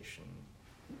orientation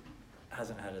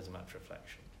hasn't had as much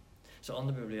reflection. So on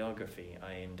the bibliography,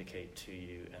 I indicate to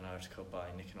you an article by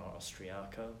Nicanor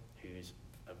Austriaco, who's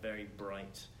a very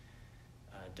bright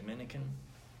Dominican.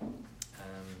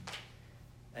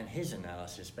 And his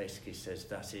analysis basically says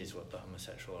that is what the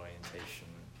homosexual orientation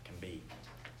can be.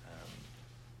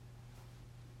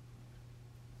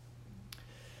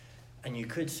 And you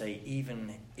could say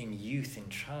even in youth, in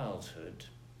childhood,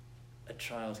 a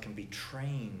child can be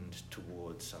trained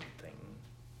towards something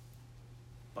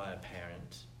by a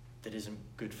parent that isn't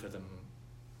good for them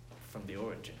from the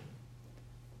origin.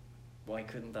 Why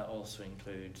couldn't that also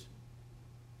include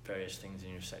various things in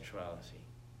your sexuality?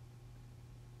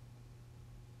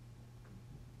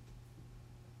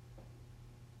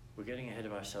 We're getting ahead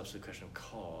of ourselves to the question of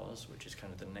cause, which is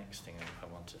kind of the next thing I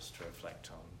want us to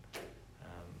reflect on.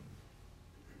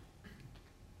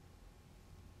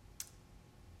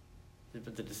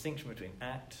 But the distinction between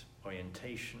act,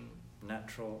 orientation,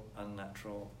 natural,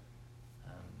 unnatural,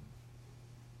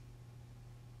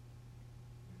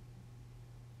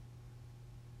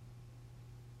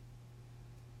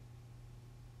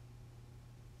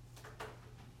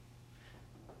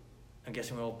 I'm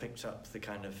guessing we all picked up the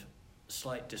kind of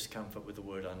slight discomfort with the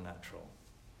word unnatural.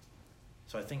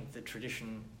 So I think the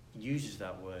tradition uses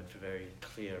that word for very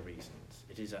clear reasons.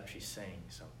 It is actually saying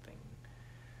something.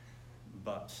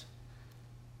 But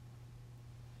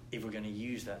if we're going to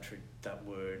use that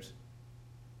word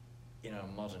in a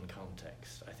modern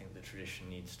context, I think the tradition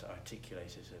needs to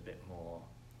articulate it a bit more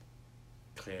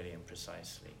clearly and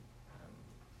precisely.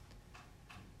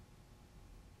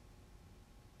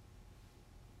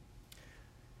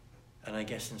 And I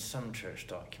guess in some church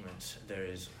documents there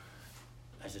is,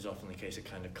 as is often the case, a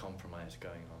kind of compromise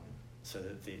going on, so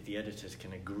that the editors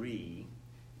can agree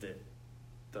that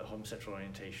the homosexual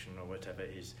orientation or whatever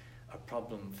is a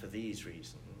problem for these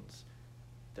reasons.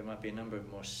 There might be a number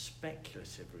of more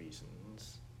speculative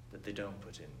reasons that they don't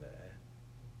put in there,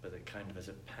 but that kind of as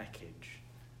a package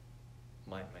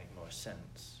might make more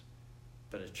sense.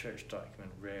 But a church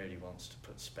document rarely wants to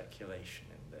put speculation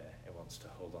in there. It wants to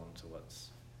hold on to what's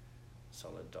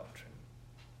solid doctrine.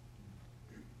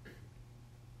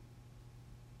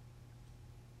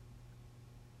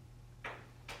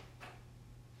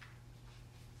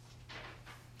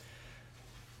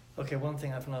 Okay, one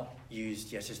thing I've not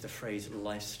used yet is the phrase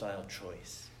lifestyle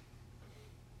choice.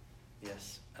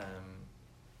 Yes.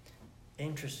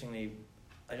 Interestingly,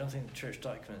 I don't think the church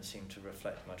documents seem to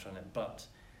reflect much on it, but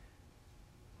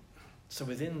so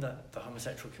within the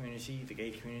homosexual community, the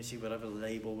gay community, whatever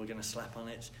label we're going to slap on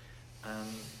it,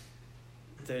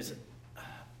 there's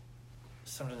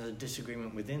sometimes a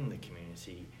disagreement within the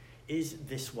community. Is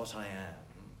this what I am?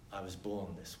 I was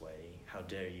born this way. How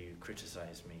dare you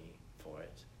criticize me for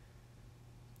it?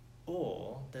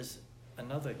 Or there's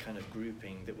another kind of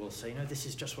grouping that will say, no, this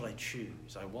is just what I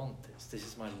choose. I want this. This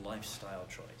is my lifestyle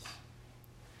choice.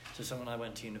 So someone I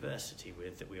went to university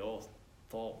with that we all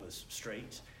thought was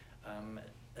straight,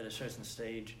 at a certain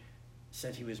stage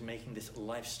said he was making this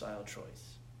lifestyle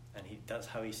choice. And that's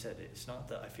how he said it. It's not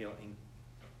that I feel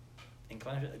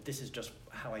inclined. This is just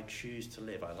how I choose to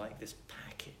live. I like this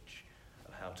package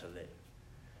of how to live.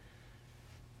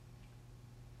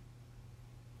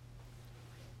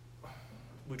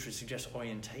 Which would suggest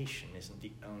orientation isn't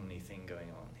the only thing going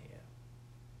on here.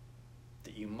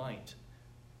 That you might,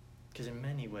 because in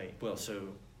many ways, well, so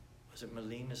was it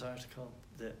Molina's article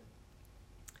that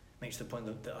makes the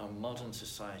point that our modern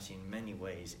society in many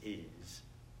ways is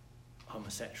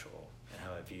homosexual in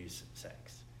how it views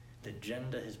sex. That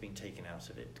gender has been taken out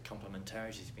of it,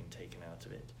 complementarity has been taken out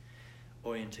of it,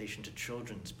 orientation to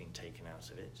children has been taken out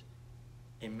of it.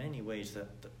 In many ways, the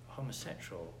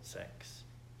homosexual sex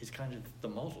is kind of the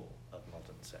model of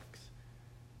modern sex.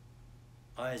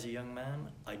 I, as a young man,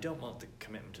 I don't want the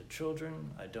commitment to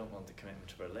children, I don't want the commitment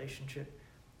to a relationship.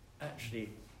 Actually,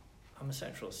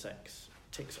 homosexual sex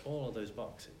ticks all of those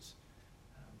boxes.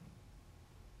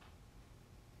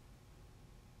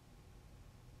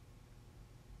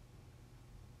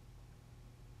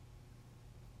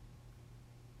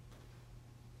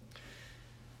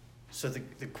 So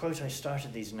the quote I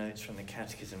started these notes from the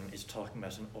Catechism is talking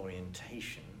about an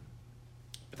orientation,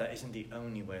 but that isn't the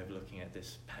only way of looking at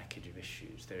this package of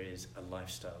issues. There is a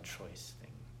lifestyle choice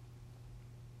thing.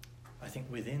 I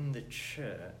think within the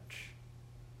church,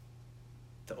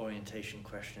 the orientation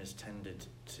question has tended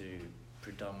to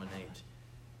predominate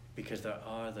because there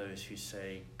are those who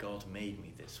say, God made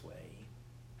me this way,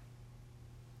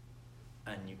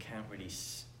 and you can't really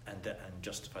and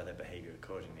justify their behavior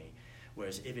accordingly.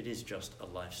 Whereas if it is just a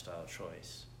lifestyle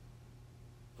choice,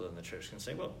 well, then the church can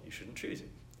say, well, you shouldn't choose it.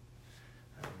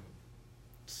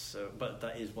 But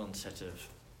that is one set of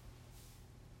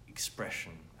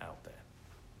expression out there.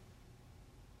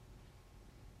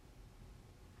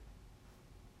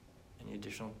 Any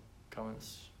additional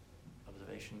comments,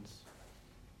 observations?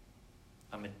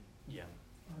 Yeah.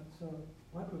 So,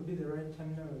 what would be the right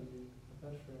terminology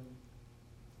apart from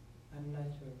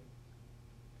unnatural?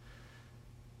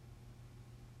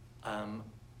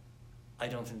 I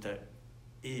don't think there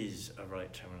is a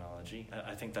right terminology.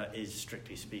 I think that is,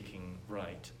 strictly speaking,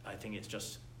 right. I think it's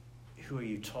just, who are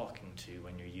you talking to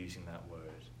when you're using that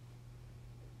word?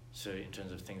 So in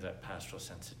terms of things like pastoral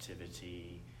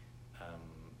sensitivity,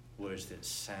 words that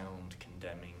sound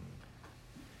condemning,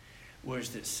 words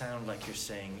that sound like you're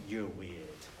saying, you're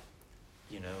weird,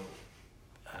 you know,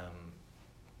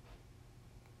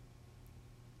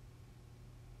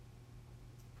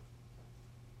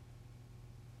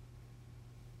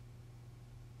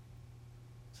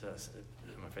 so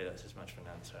I'm afraid that's as much of an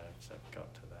answer as I've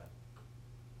got to that.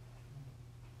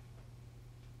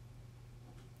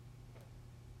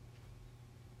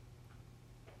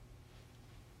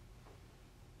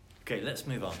 Okay, let's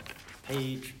move on.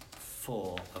 Page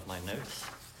 4 of my notes.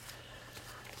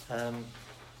 Now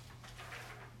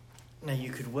you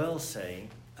could well say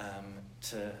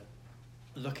to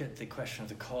look at the question of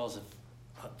the cause of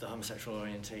the homosexual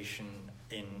orientation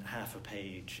in half a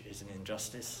page is an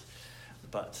injustice,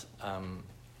 but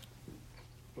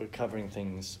we're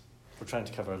trying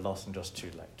to cover a lot in just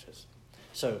 2 lectures.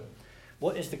 So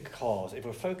what is the cause? If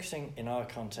we're focusing in our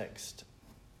context,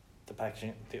 the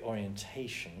packaging, the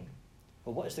orientation,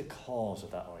 well, what is the cause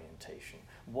of that orientation?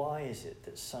 Why is it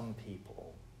that some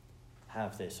people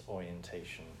have this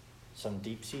orientation? Some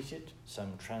deep-seated,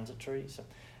 some transitory.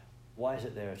 Why is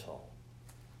it there at all?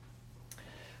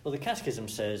 Well, the Catechism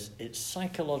says its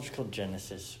psychological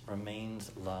genesis remains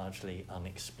largely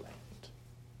unexplained.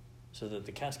 So that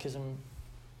the Catechism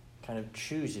kind of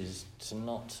chooses to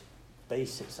not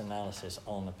base its analysis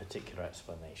on a particular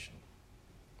explanation.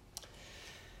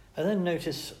 And then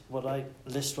notice what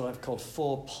I've called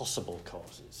 4 possible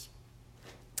causes.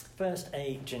 First,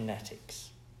 genetics.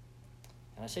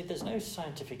 And I say there's no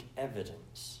scientific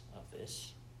evidence of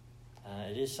this.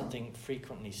 It is something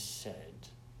frequently said.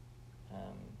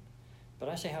 But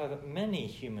I say, however, many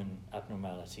human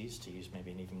abnormalities, to use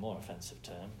maybe an even more offensive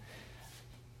term,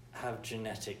 have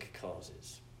genetic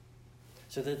causes.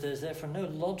 So that there's therefore no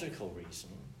logical reason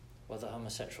why the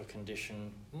homosexual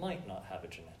condition might not have a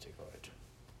genetic origin.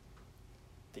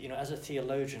 That, as a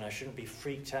theologian, I shouldn't be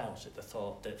freaked out at the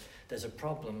thought that there's a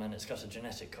problem and it's got a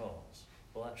genetic cause.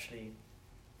 Well, actually,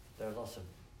 there are lots of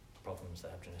problems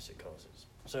that have genetic causes.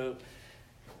 So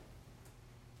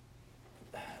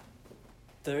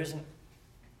there isn't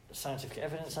scientific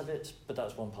evidence of it, but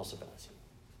that's one possibility.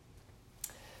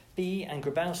 B. and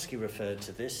Grabowski referred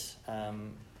to this.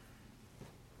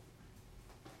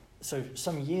 So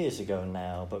some years ago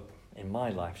now, but in my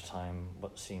lifetime,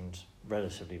 what seemed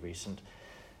relatively recent,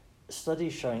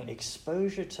 studies showing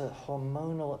exposure to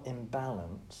hormonal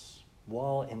imbalance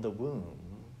while in the womb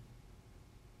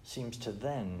seems to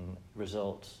then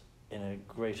result in a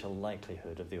greater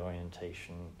likelihood of the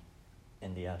orientation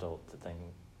in the adult that then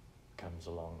comes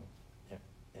along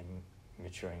in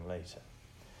maturing later.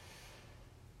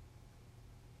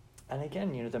 And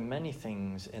again, there are many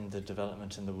things in the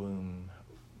development in the womb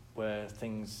where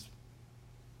things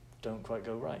don't quite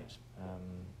go right.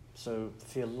 So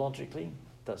theologically,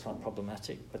 that's not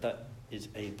problematic, but that is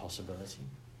a possibility.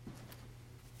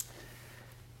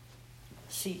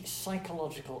 See,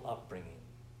 psychological upbringing.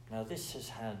 Now, this has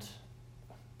had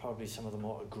probably some of the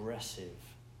more aggressive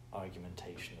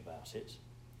argumentation about it.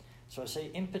 So I say,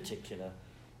 in particular,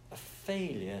 a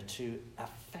failure to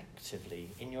effectively,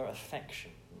 in your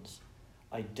affections,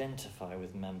 identify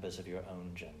with members of your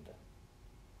own gender.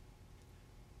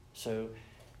 So,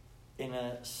 in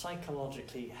a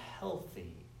psychologically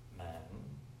healthy man,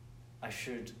 I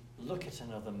should look at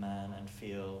another man and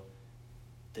feel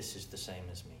this is the same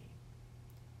as me,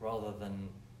 rather than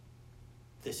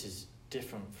this is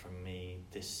different from me,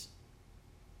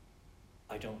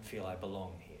 I don't feel I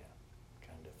belong here,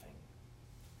 kind of thing.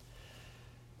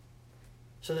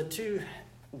 So there are 2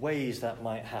 ways that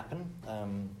might happen.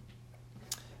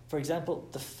 For example,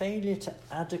 the failure to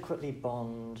adequately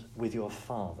bond with your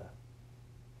father.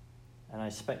 And I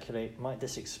speculate, might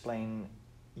this explain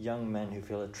young men who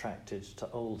feel attracted to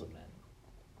older men.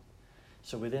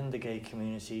 So within the gay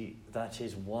community, that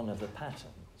is one of the patterns,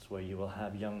 where you will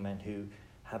have young men who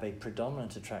have a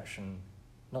predominant attraction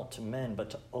not to men, but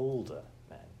to older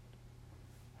men.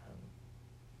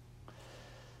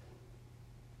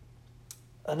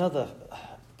 Another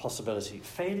possibility,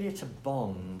 failure to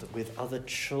bond with other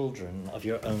children of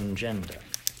your own gender.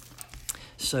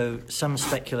 So some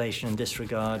speculation in this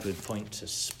regard would point to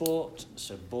sport,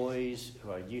 so boys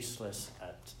who are useless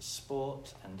at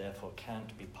sport and therefore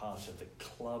can't be part of the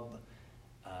club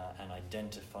and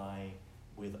identify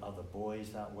with other boys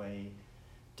that way.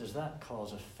 Does that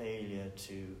cause a failure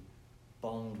to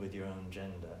bond with your own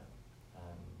gender?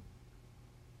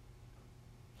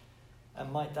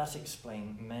 And might that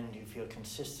explain men who feel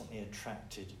consistently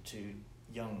attracted to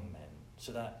young men?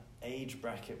 So that age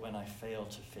bracket when I fail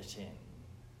to fit in,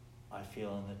 I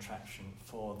feel an attraction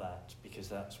for that because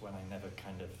that's when I never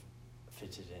kind of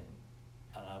fitted in.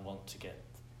 And I want to get,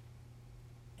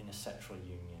 in a sexual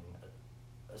union,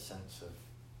 a sense of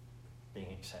being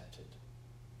accepted.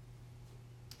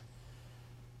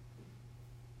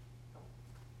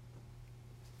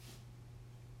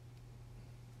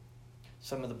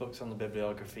 Some of the books on the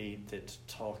bibliography that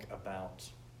talk about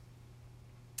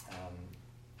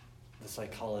the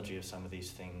psychology of some of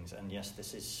these things, and yes,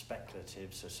 this is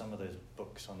speculative, so some of those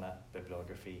books on that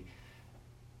bibliography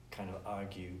kind of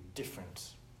argue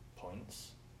different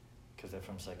points because they're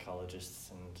from psychologists,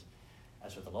 and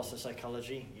as with a lot of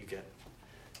psychology, you get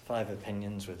 5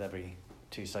 opinions with every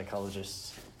 2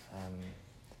 psychologists.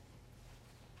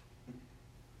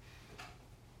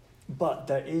 But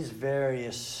there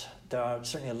are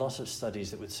certainly a lot of studies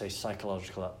that would say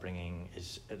psychological upbringing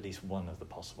is at least one of the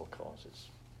possible causes.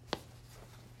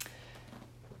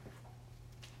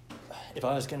 If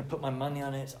I was going to put my money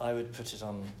on it, I would put it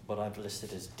on what I've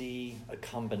listed as D, a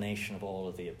combination of all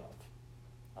of the above.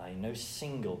 No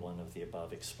single one of the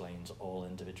above explains all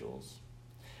individuals.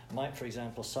 Might, for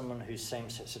example, someone whose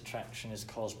same-sex attraction is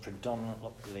caused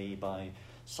predominantly by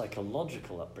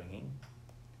psychological upbringing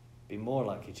be more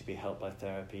likely to be helped by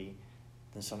therapy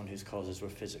than someone whose causes were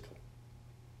physical.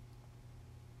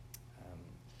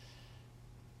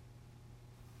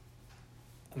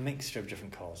 A mixture of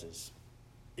different causes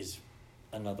is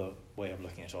another way of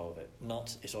looking at all of it.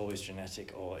 Not it's always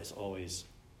genetic or it's always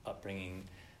upbringing.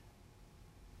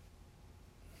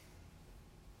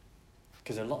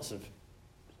 Because there are lots of,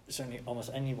 certainly almost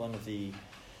any one of the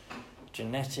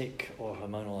genetic or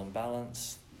hormonal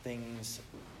imbalance things,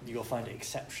 you'll find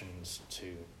exceptions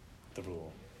to the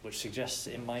rule, which suggests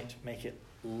it might make it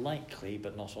likely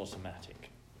but not automatic.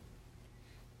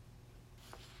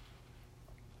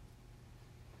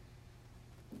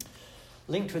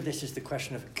 Linked with this is the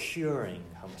question of curing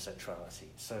homosexuality.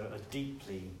 So a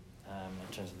deeply,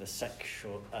 in terms of the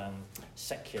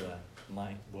secular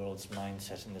world's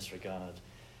mindset in this regard,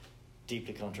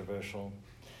 deeply controversial.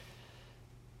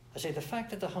 I say the fact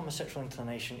that the homosexual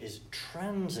inclination is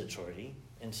transitory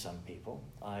in some people,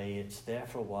 i.e. it's there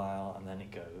for a while and then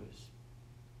it goes,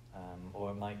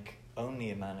 or it might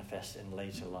only manifest in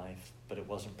later life, but it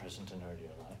wasn't present in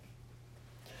earlier life.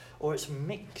 Or it's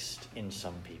mixed in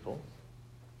some people,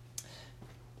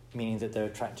 meaning that they're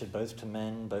attracted both to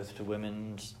men, both to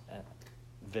women,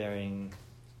 varying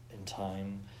in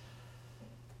time,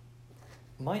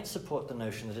 might support the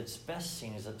notion that it's best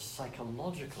seen as a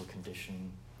psychological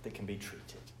condition that can be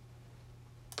treated.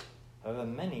 However,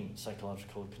 many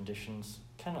psychological conditions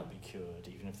cannot be cured,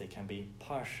 even if they can be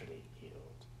partially healed.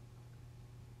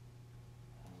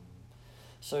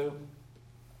 So,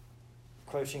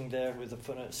 quoting there with the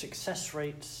footnote, success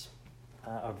rates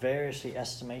are variously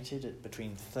estimated at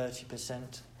between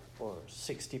 30% or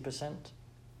 60%.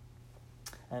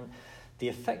 And the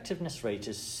effectiveness rate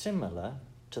is similar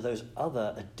to those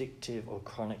other addictive or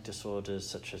chronic disorders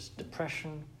such as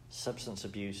depression, substance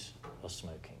abuse, or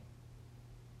smoking.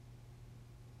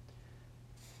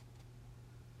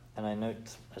 And I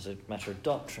note, as a matter of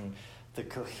doctrine, the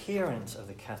coherence of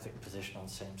the Catholic position on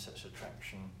same-sex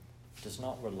attraction does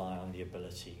not rely on the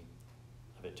ability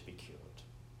of it to be cured.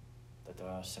 That there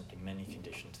are simply many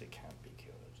conditions that can't be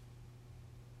cured.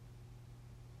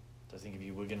 So I think if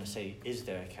you were going to say, is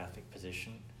there a Catholic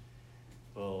position?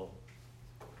 Well,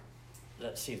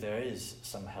 let's see if there is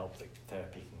some help that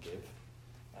therapy can give.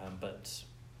 But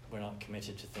we're not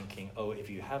committed to thinking, oh, if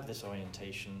you have this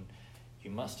orientation,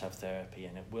 you must have therapy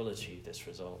and it will achieve this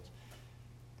result.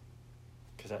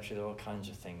 Because actually there are all kinds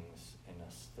of things in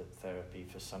us that therapy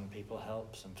for some people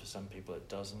helps and for some people it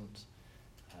doesn't.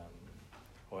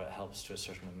 Or it helps to a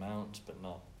certain amount, but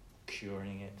not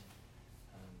curing it.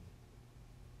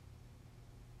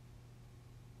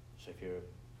 So if you're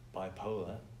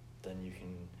bipolar, then you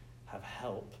can have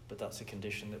help, but that's a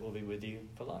condition that will be with you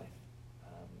for life.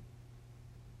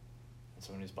 And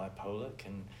someone who's bipolar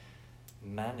can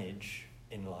manage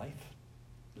in life,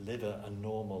 live a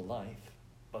normal life,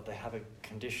 but they have a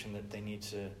condition that they need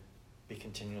to be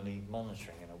continually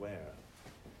monitoring and aware of.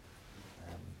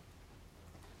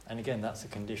 And again, that's a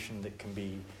condition that can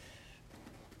be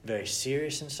very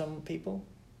serious in some people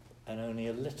and only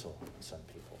a little in some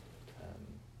people.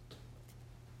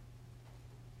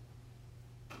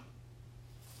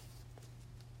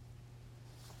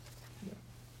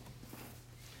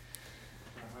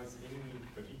 Has any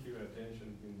particular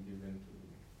attention been given to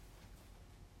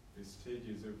the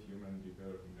stages of human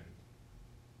development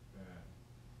that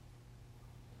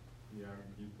young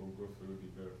people go through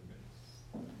developments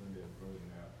when they're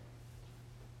growing up?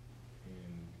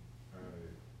 And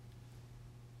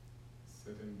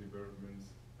certain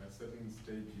developments, at certain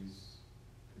stages,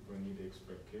 people need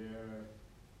extra care.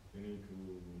 They need to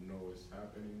know what's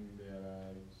happening in their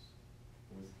lives,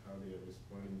 how they are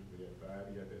responding to their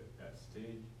body at that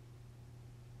stage.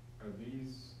 Are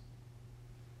these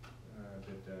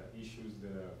issues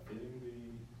that are filling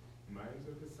the minds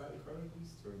of the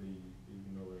psychologists, or the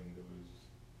ignoring those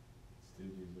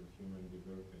stages of human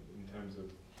development in terms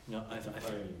of No,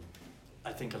 defining?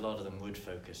 I think a lot of them would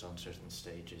focus on certain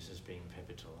stages as being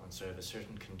pivotal, and so if a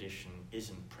certain condition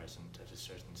isn't present at a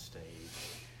certain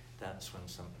stage, that's when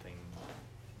something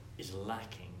is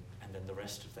lacking, and then the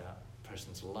rest of that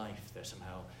person's life, they're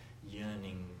somehow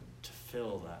yearning to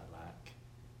fill that lack,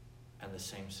 and the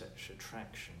same-sex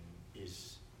attraction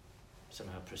is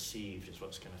somehow perceived as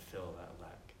what's going to fill that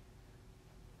lack.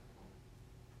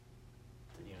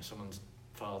 That, you know, someone's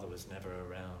father was never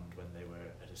around when they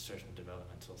were at a certain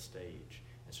developmental stage,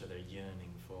 and so they're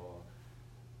yearning for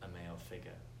a male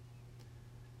figure.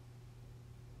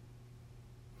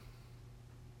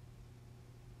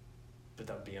 But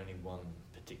that would be only one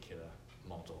particular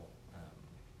model.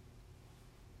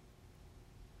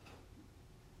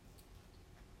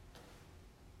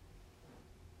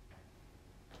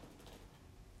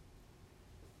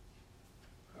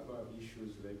 How about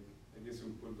issues like, I guess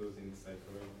we'll put those in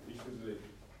psychology, issues like,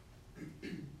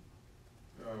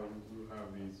 we'll have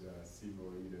these civil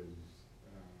leaders,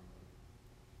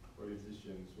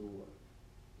 politicians who,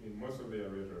 in most of their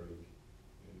rhetoric,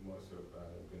 in most of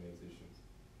organizations,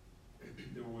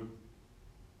 they would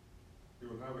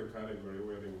have a category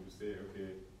where they would say,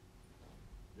 okay,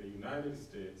 the United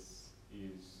States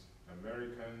is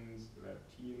Americans,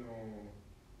 Latino,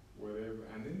 whatever,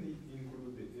 and then they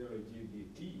include the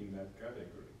LGBT in that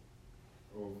category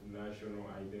of national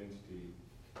identity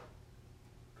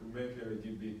to make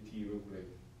LGBT look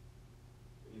like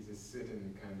it's a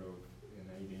certain kind of an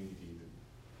identity.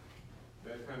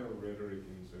 That kind of rhetoric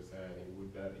in society,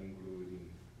 would that include in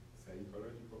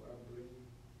psychological upbringing?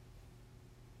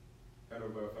 Kind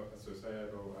of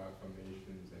societal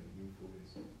affirmations and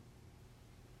influence?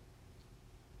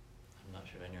 I'm not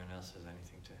sure if anyone else has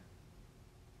anything to...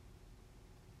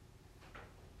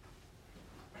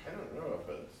 I don't know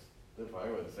if I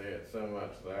would say it's so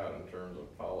much that in terms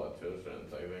of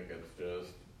politicians. I think it's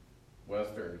just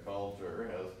Western culture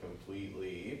has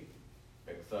completely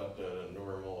accepted and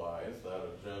normalized that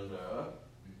agenda.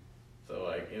 So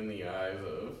like in the eyes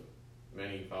of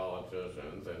many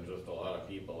politicians and just a lot of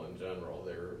people in general,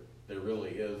 there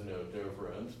really is no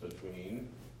difference between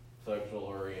sexual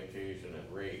orientation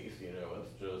and race. You know,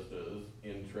 it's just as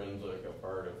intrinsic a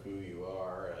part of who you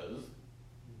are as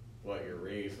what your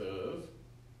race is.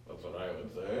 That's what I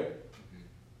would say.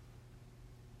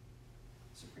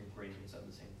 Supreme Court even said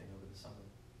the same thing over the summer,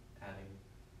 adding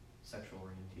sexual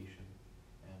orientation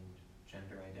and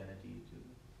gender identity to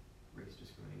the Race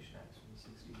Discrimination Acts from the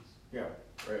 60s. Yeah,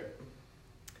 right.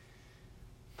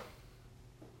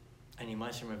 And you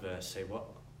might in reverse say,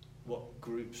 what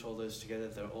groups all those together?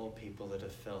 They're all people that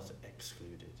have felt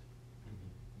excluded.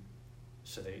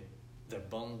 So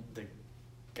they're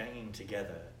ganging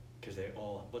together because they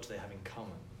all, what do they have in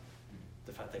common?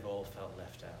 The fact they've all felt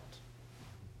left out.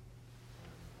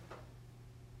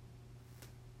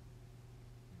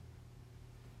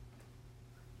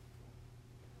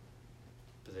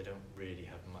 But they don't really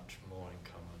have much more in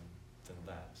common than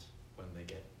that when they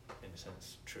get, in a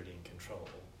sense, truly in control.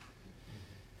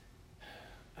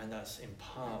 And that's in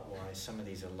part why some of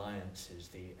these alliances,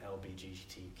 the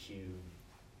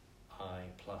LGBTQI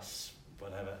plus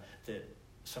whatever, that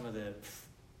some of the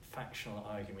factional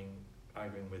arguing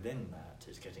within that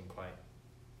is getting quite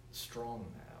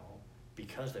strong now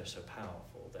because they're so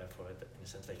powerful. Therefore, in a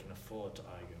sense, they can afford to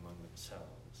argue among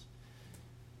themselves.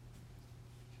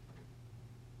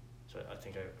 So I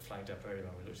think I flagged up earlier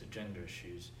when we looked at gender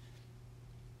issues,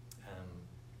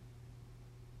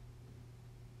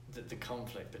 the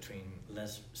conflict between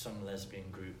some lesbian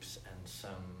groups and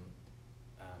some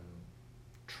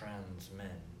trans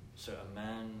men. So a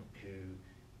man who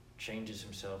changes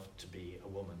himself to be a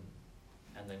woman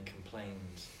and then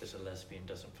complains that a lesbian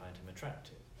doesn't find him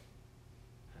attractive.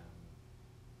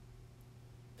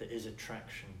 There is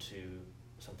attraction to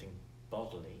something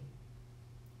bodily.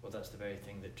 Well, that's the very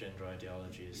thing that gender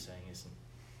ideology is saying isn't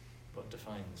what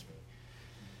defines me.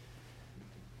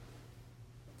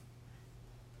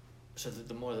 So that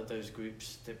the more that those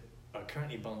groups that are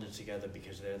currently bonded together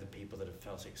because they're the people that have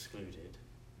felt excluded,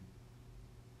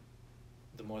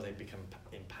 the more they become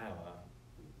in power,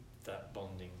 that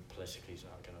bonding politically is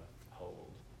not going to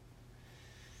hold.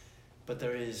 But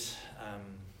there is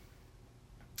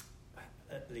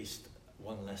at least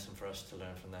one lesson for us to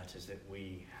learn from that, is that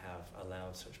we have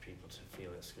allowed such people to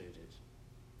feel excluded.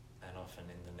 And often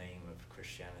in the name of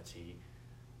Christianity,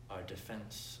 our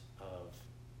defense of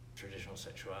traditional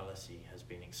sexuality has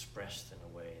been expressed in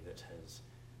a way that has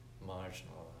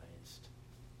marginalized,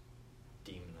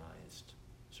 demonized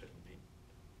certain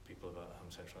people of a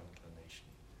homosexual inclination.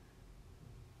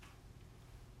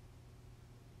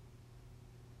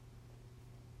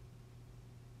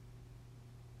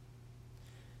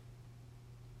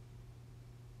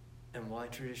 And why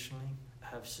traditionally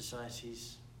have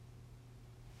societies?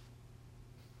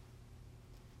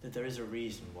 That there is a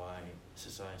reason why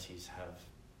societies have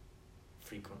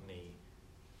frequently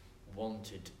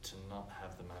wanted to not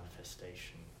have the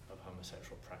manifestation of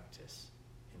homosexual practice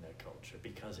in their culture,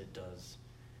 because it does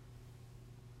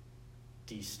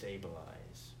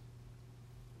destabilize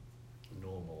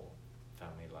normal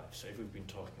family life. So if we've been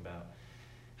talking about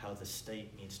how the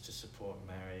state needs to support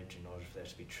marriage in order for there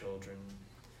to be children,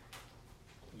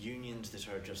 unions that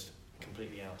are just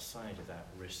completely outside of that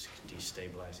risk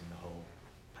destabilizing the whole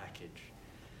package.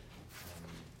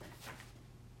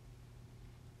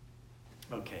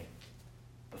 Okay,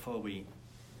 before we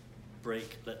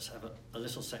break, let's have a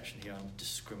little section here on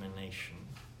discrimination,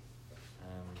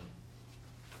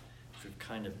 which we've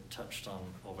kind of touched on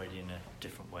already in a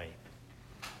different way.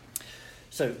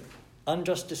 So,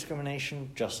 unjust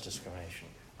discrimination, just discrimination.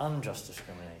 Unjust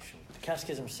discrimination. The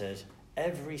Catechism says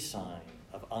every sign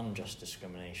of unjust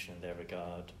discrimination in their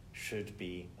regard should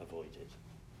be avoided.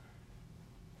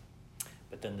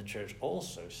 But then the Church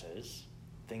also says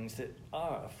things that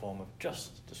are a form of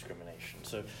just discrimination.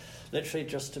 So literally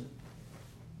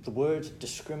the word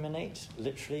discriminate,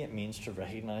 literally it means to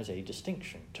recognize a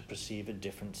distinction, to perceive a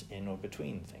difference in or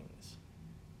between things.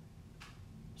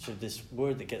 So this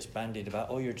word that gets bandied about,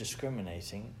 oh, you're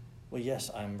discriminating, well, yes,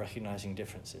 I'm recognizing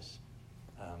differences.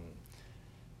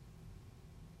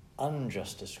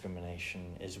 Unjust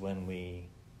discrimination is when we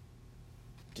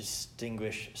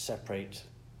distinguish, separate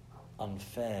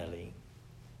unfairly,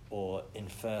 or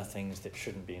infer things that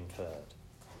shouldn't be inferred.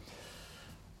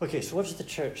 Okay, so what does the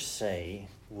Church say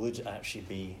would actually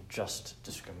be just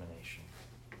discrimination?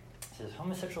 It says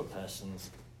homosexual persons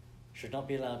should not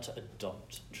be allowed to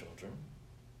adopt children,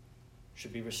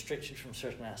 should be restricted from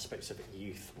certain aspects of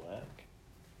youth work,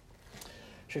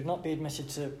 should not be admitted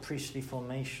to priestly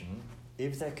formation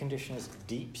if their condition is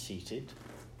deep-seated,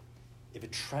 if a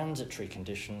transitory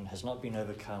condition has not been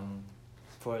overcome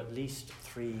for at least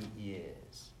 3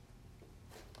 years.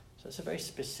 So it's a very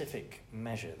specific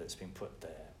measure that's been put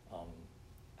there on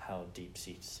how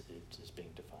deep-seated is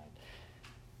being defined.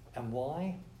 And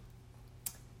why?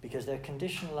 Because their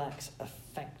condition lacks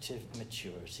effective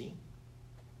maturity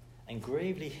and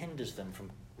gravely hinders them from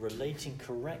relating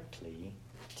correctly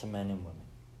to men and women.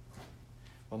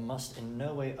 One must in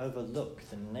no way overlook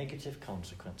the negative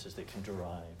consequences that can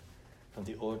derive from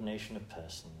the ordination of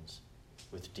persons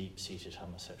with deep-seated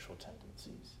homosexual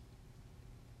tendencies.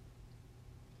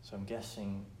 So I'm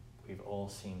guessing we've all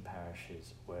seen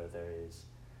parishes where there is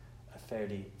a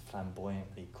fairly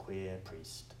flamboyantly queer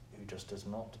priest who just does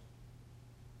not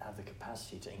have the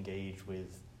capacity to engage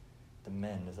with the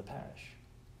men of the parish.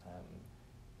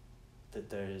 That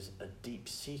there is a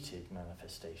deep-seated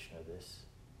manifestation of this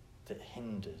that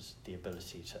hinders the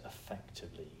ability to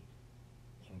effectively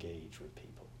engage with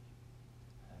people.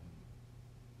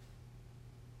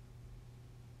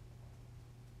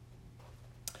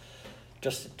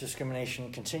 Just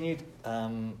discrimination continued.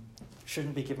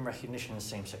 Shouldn't be given recognition in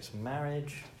same-sex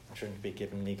marriage. Shouldn't be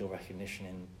given legal recognition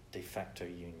in de facto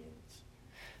unions.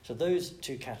 So those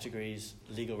two categories,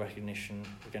 legal recognition,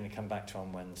 we're going to come back to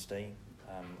on Wednesday.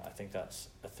 I think that's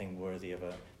a thing worthy of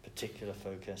a particular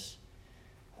focus.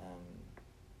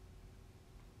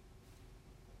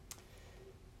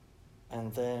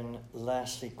 And then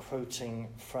lastly, quoting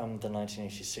from the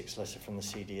 1986 letter from the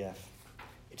CDF,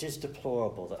 it is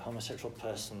deplorable that homosexual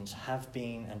persons have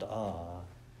been and are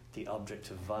the object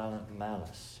of violent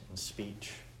malice in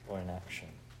speech or in action.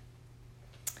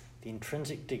 The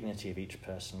intrinsic dignity of each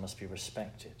person must be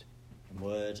respected in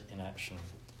word, in action,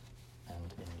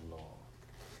 and in law.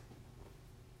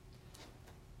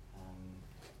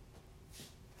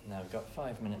 Now we've got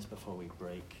 5 minutes before we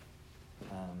break.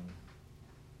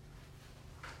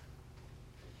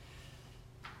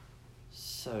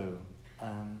 So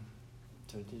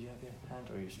did you have your hand,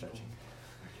 or are you stretching?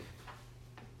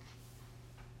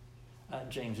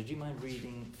 James, would you mind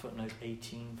reading footnote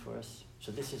 18 for us?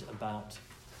 So this is about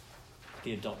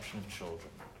the adoption of children.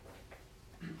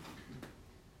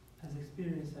 As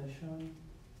experience has shown,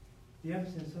 the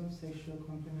absence of sexual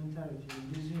complementarity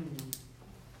in this union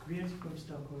creates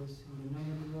obstacles in the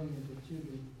normal development of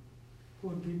children who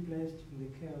would be placed in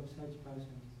the care of such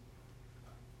persons.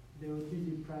 They would be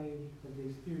deprived of the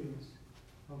experience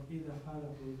of either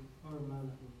fatherhood or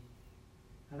motherhood.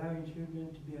 Allowing children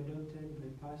to be adopted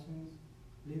by persons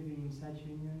living in such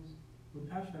unions would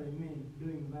actually mean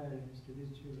doing violence to these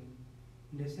children,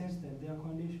 in the sense that their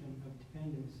condition of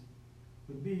dependence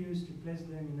would be used to place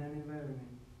them in an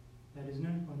environment that is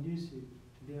not conducive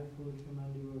to their full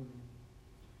human development.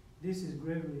 This is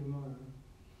gravely immoral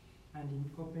and in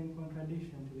open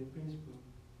contradiction to the principle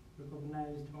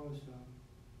recognized also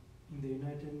in the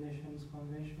United Nations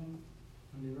Convention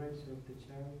on the Rights of the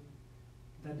Child,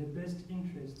 that the best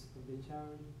interests of the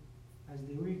child, as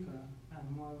the weaker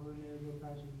and more vulnerable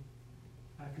party,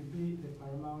 are to be the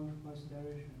paramount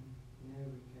consideration in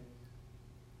every case.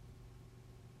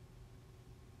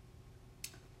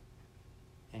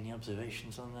 Any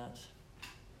observations on that?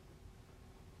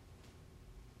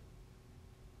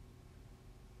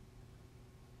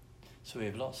 So we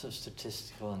have lots of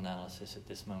statistical analysis at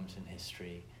this moment in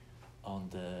history on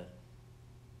the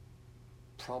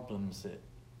problems that,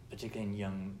 particularly in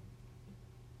young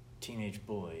teenage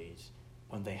boys,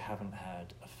 when they haven't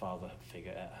had a father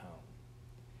figure at home.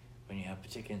 When you have,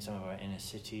 particularly in some of our inner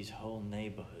cities, whole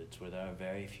neighborhoods where there are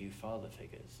very few father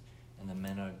figures, and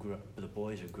the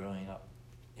boys are growing up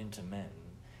into men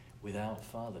without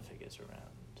father figures around.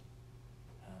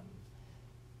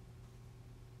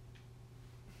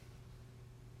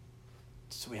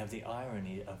 So we have the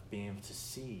irony of being able to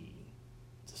see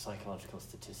the psychological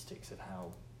statistics of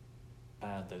how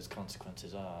bad those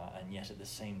consequences are, and yet at the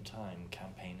same time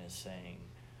campaigners saying,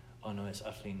 oh no, it's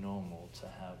utterly normal to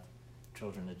have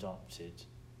children adopted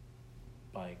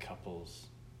by couples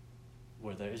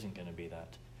where there isn't going to be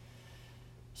that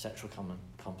sexual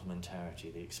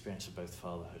complementarity, the experience of both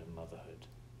fatherhood and motherhood.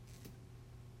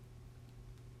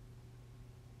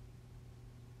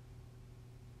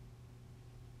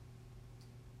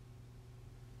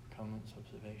 Comments,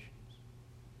 observations?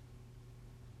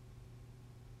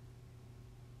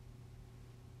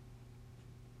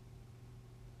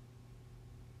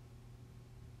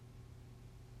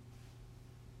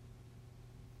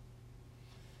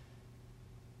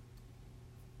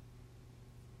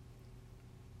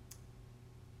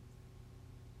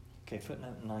 Okay,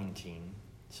 footnote 19.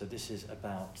 So this is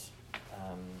about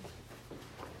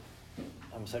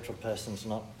homosexual persons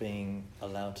not being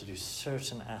allowed to do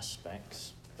certain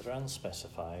aspects that are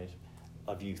unspecified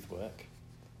of youth work.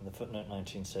 And the footnote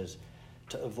 19 says,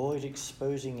 to avoid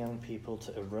exposing young people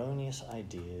to erroneous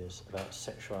ideas about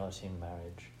sexuality and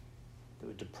marriage that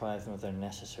would deprive them of their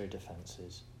necessary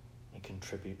defences and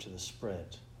contribute to the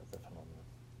spread of the phenomenon.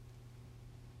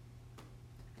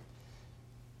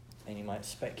 And you might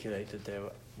speculate that there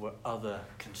were other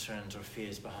concerns or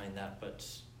fears behind that, but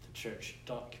the church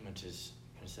document is,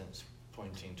 in a sense,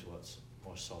 pointing towards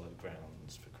more solid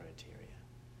grounds for criteria.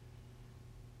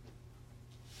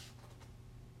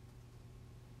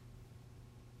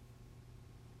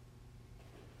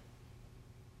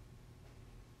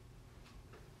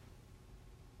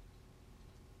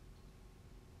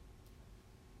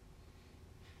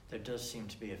 There does seem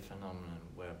to be a phenomenon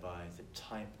whereby the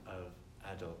type of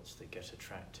adults that get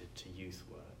attracted to youth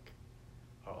work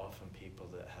are often people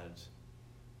that had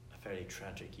a fairly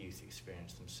tragic youth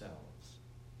experience themselves.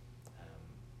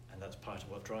 And that's part of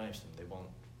what drives them. They want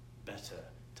better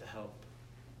to help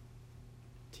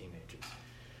teenagers.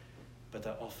 But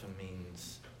that often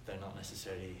means they're not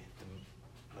necessarily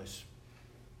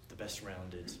the best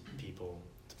rounded people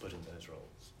to put in those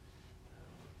roles.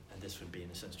 And this would be, in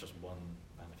a sense, just one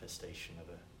manifestation of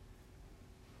a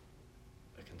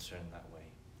concern that way.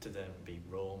 To then be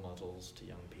role models to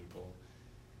young people,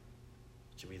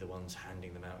 to be the ones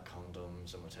handing them out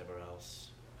condoms and whatever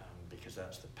else, because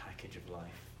that's the package of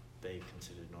life they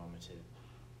considered normative.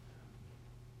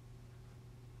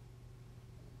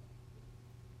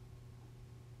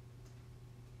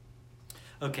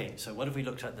 Okay, so what have we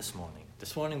looked at this morning?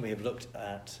 This morning we have looked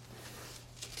at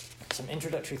some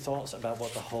introductory thoughts about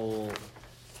what the whole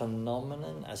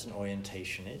phenomenon as an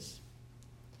orientation is,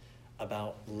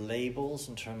 about labels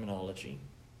and terminology,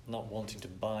 not wanting to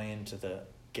buy into the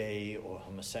gay or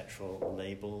homosexual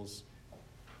labels,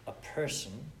 a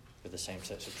person with the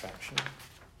same-sex attraction,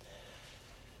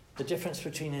 the difference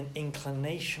between an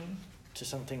inclination to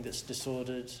something that's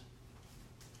disordered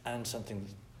and something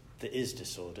that is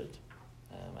disordered,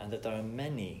 and that there are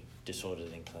many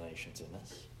disordered inclinations in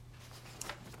us,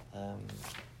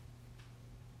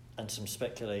 and some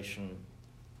speculation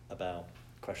about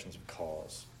questions of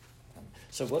cause.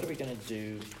 So what are we going to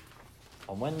do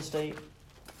on Wednesday?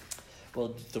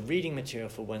 Well, the reading material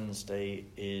for Wednesday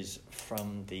is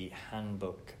from the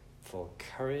Handbook for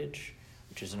Courage,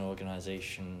 which is an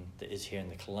organisation that is here in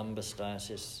the Columbus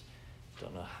Diocese.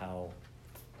 Don't know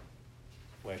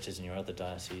where it is in your other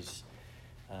dioceses.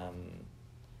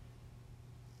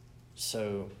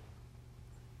 So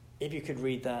if you could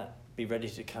read that, be ready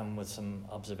to come with some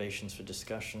observations for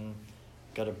discussion.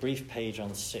 Got a brief page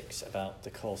on 6 about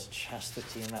the calls to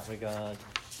chastity in that regard.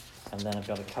 And then I've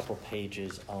got a couple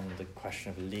pages on the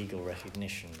question of legal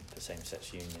recognition for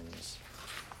same-sex unions.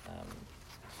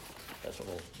 That's what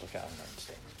we'll look at on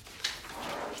Wednesday.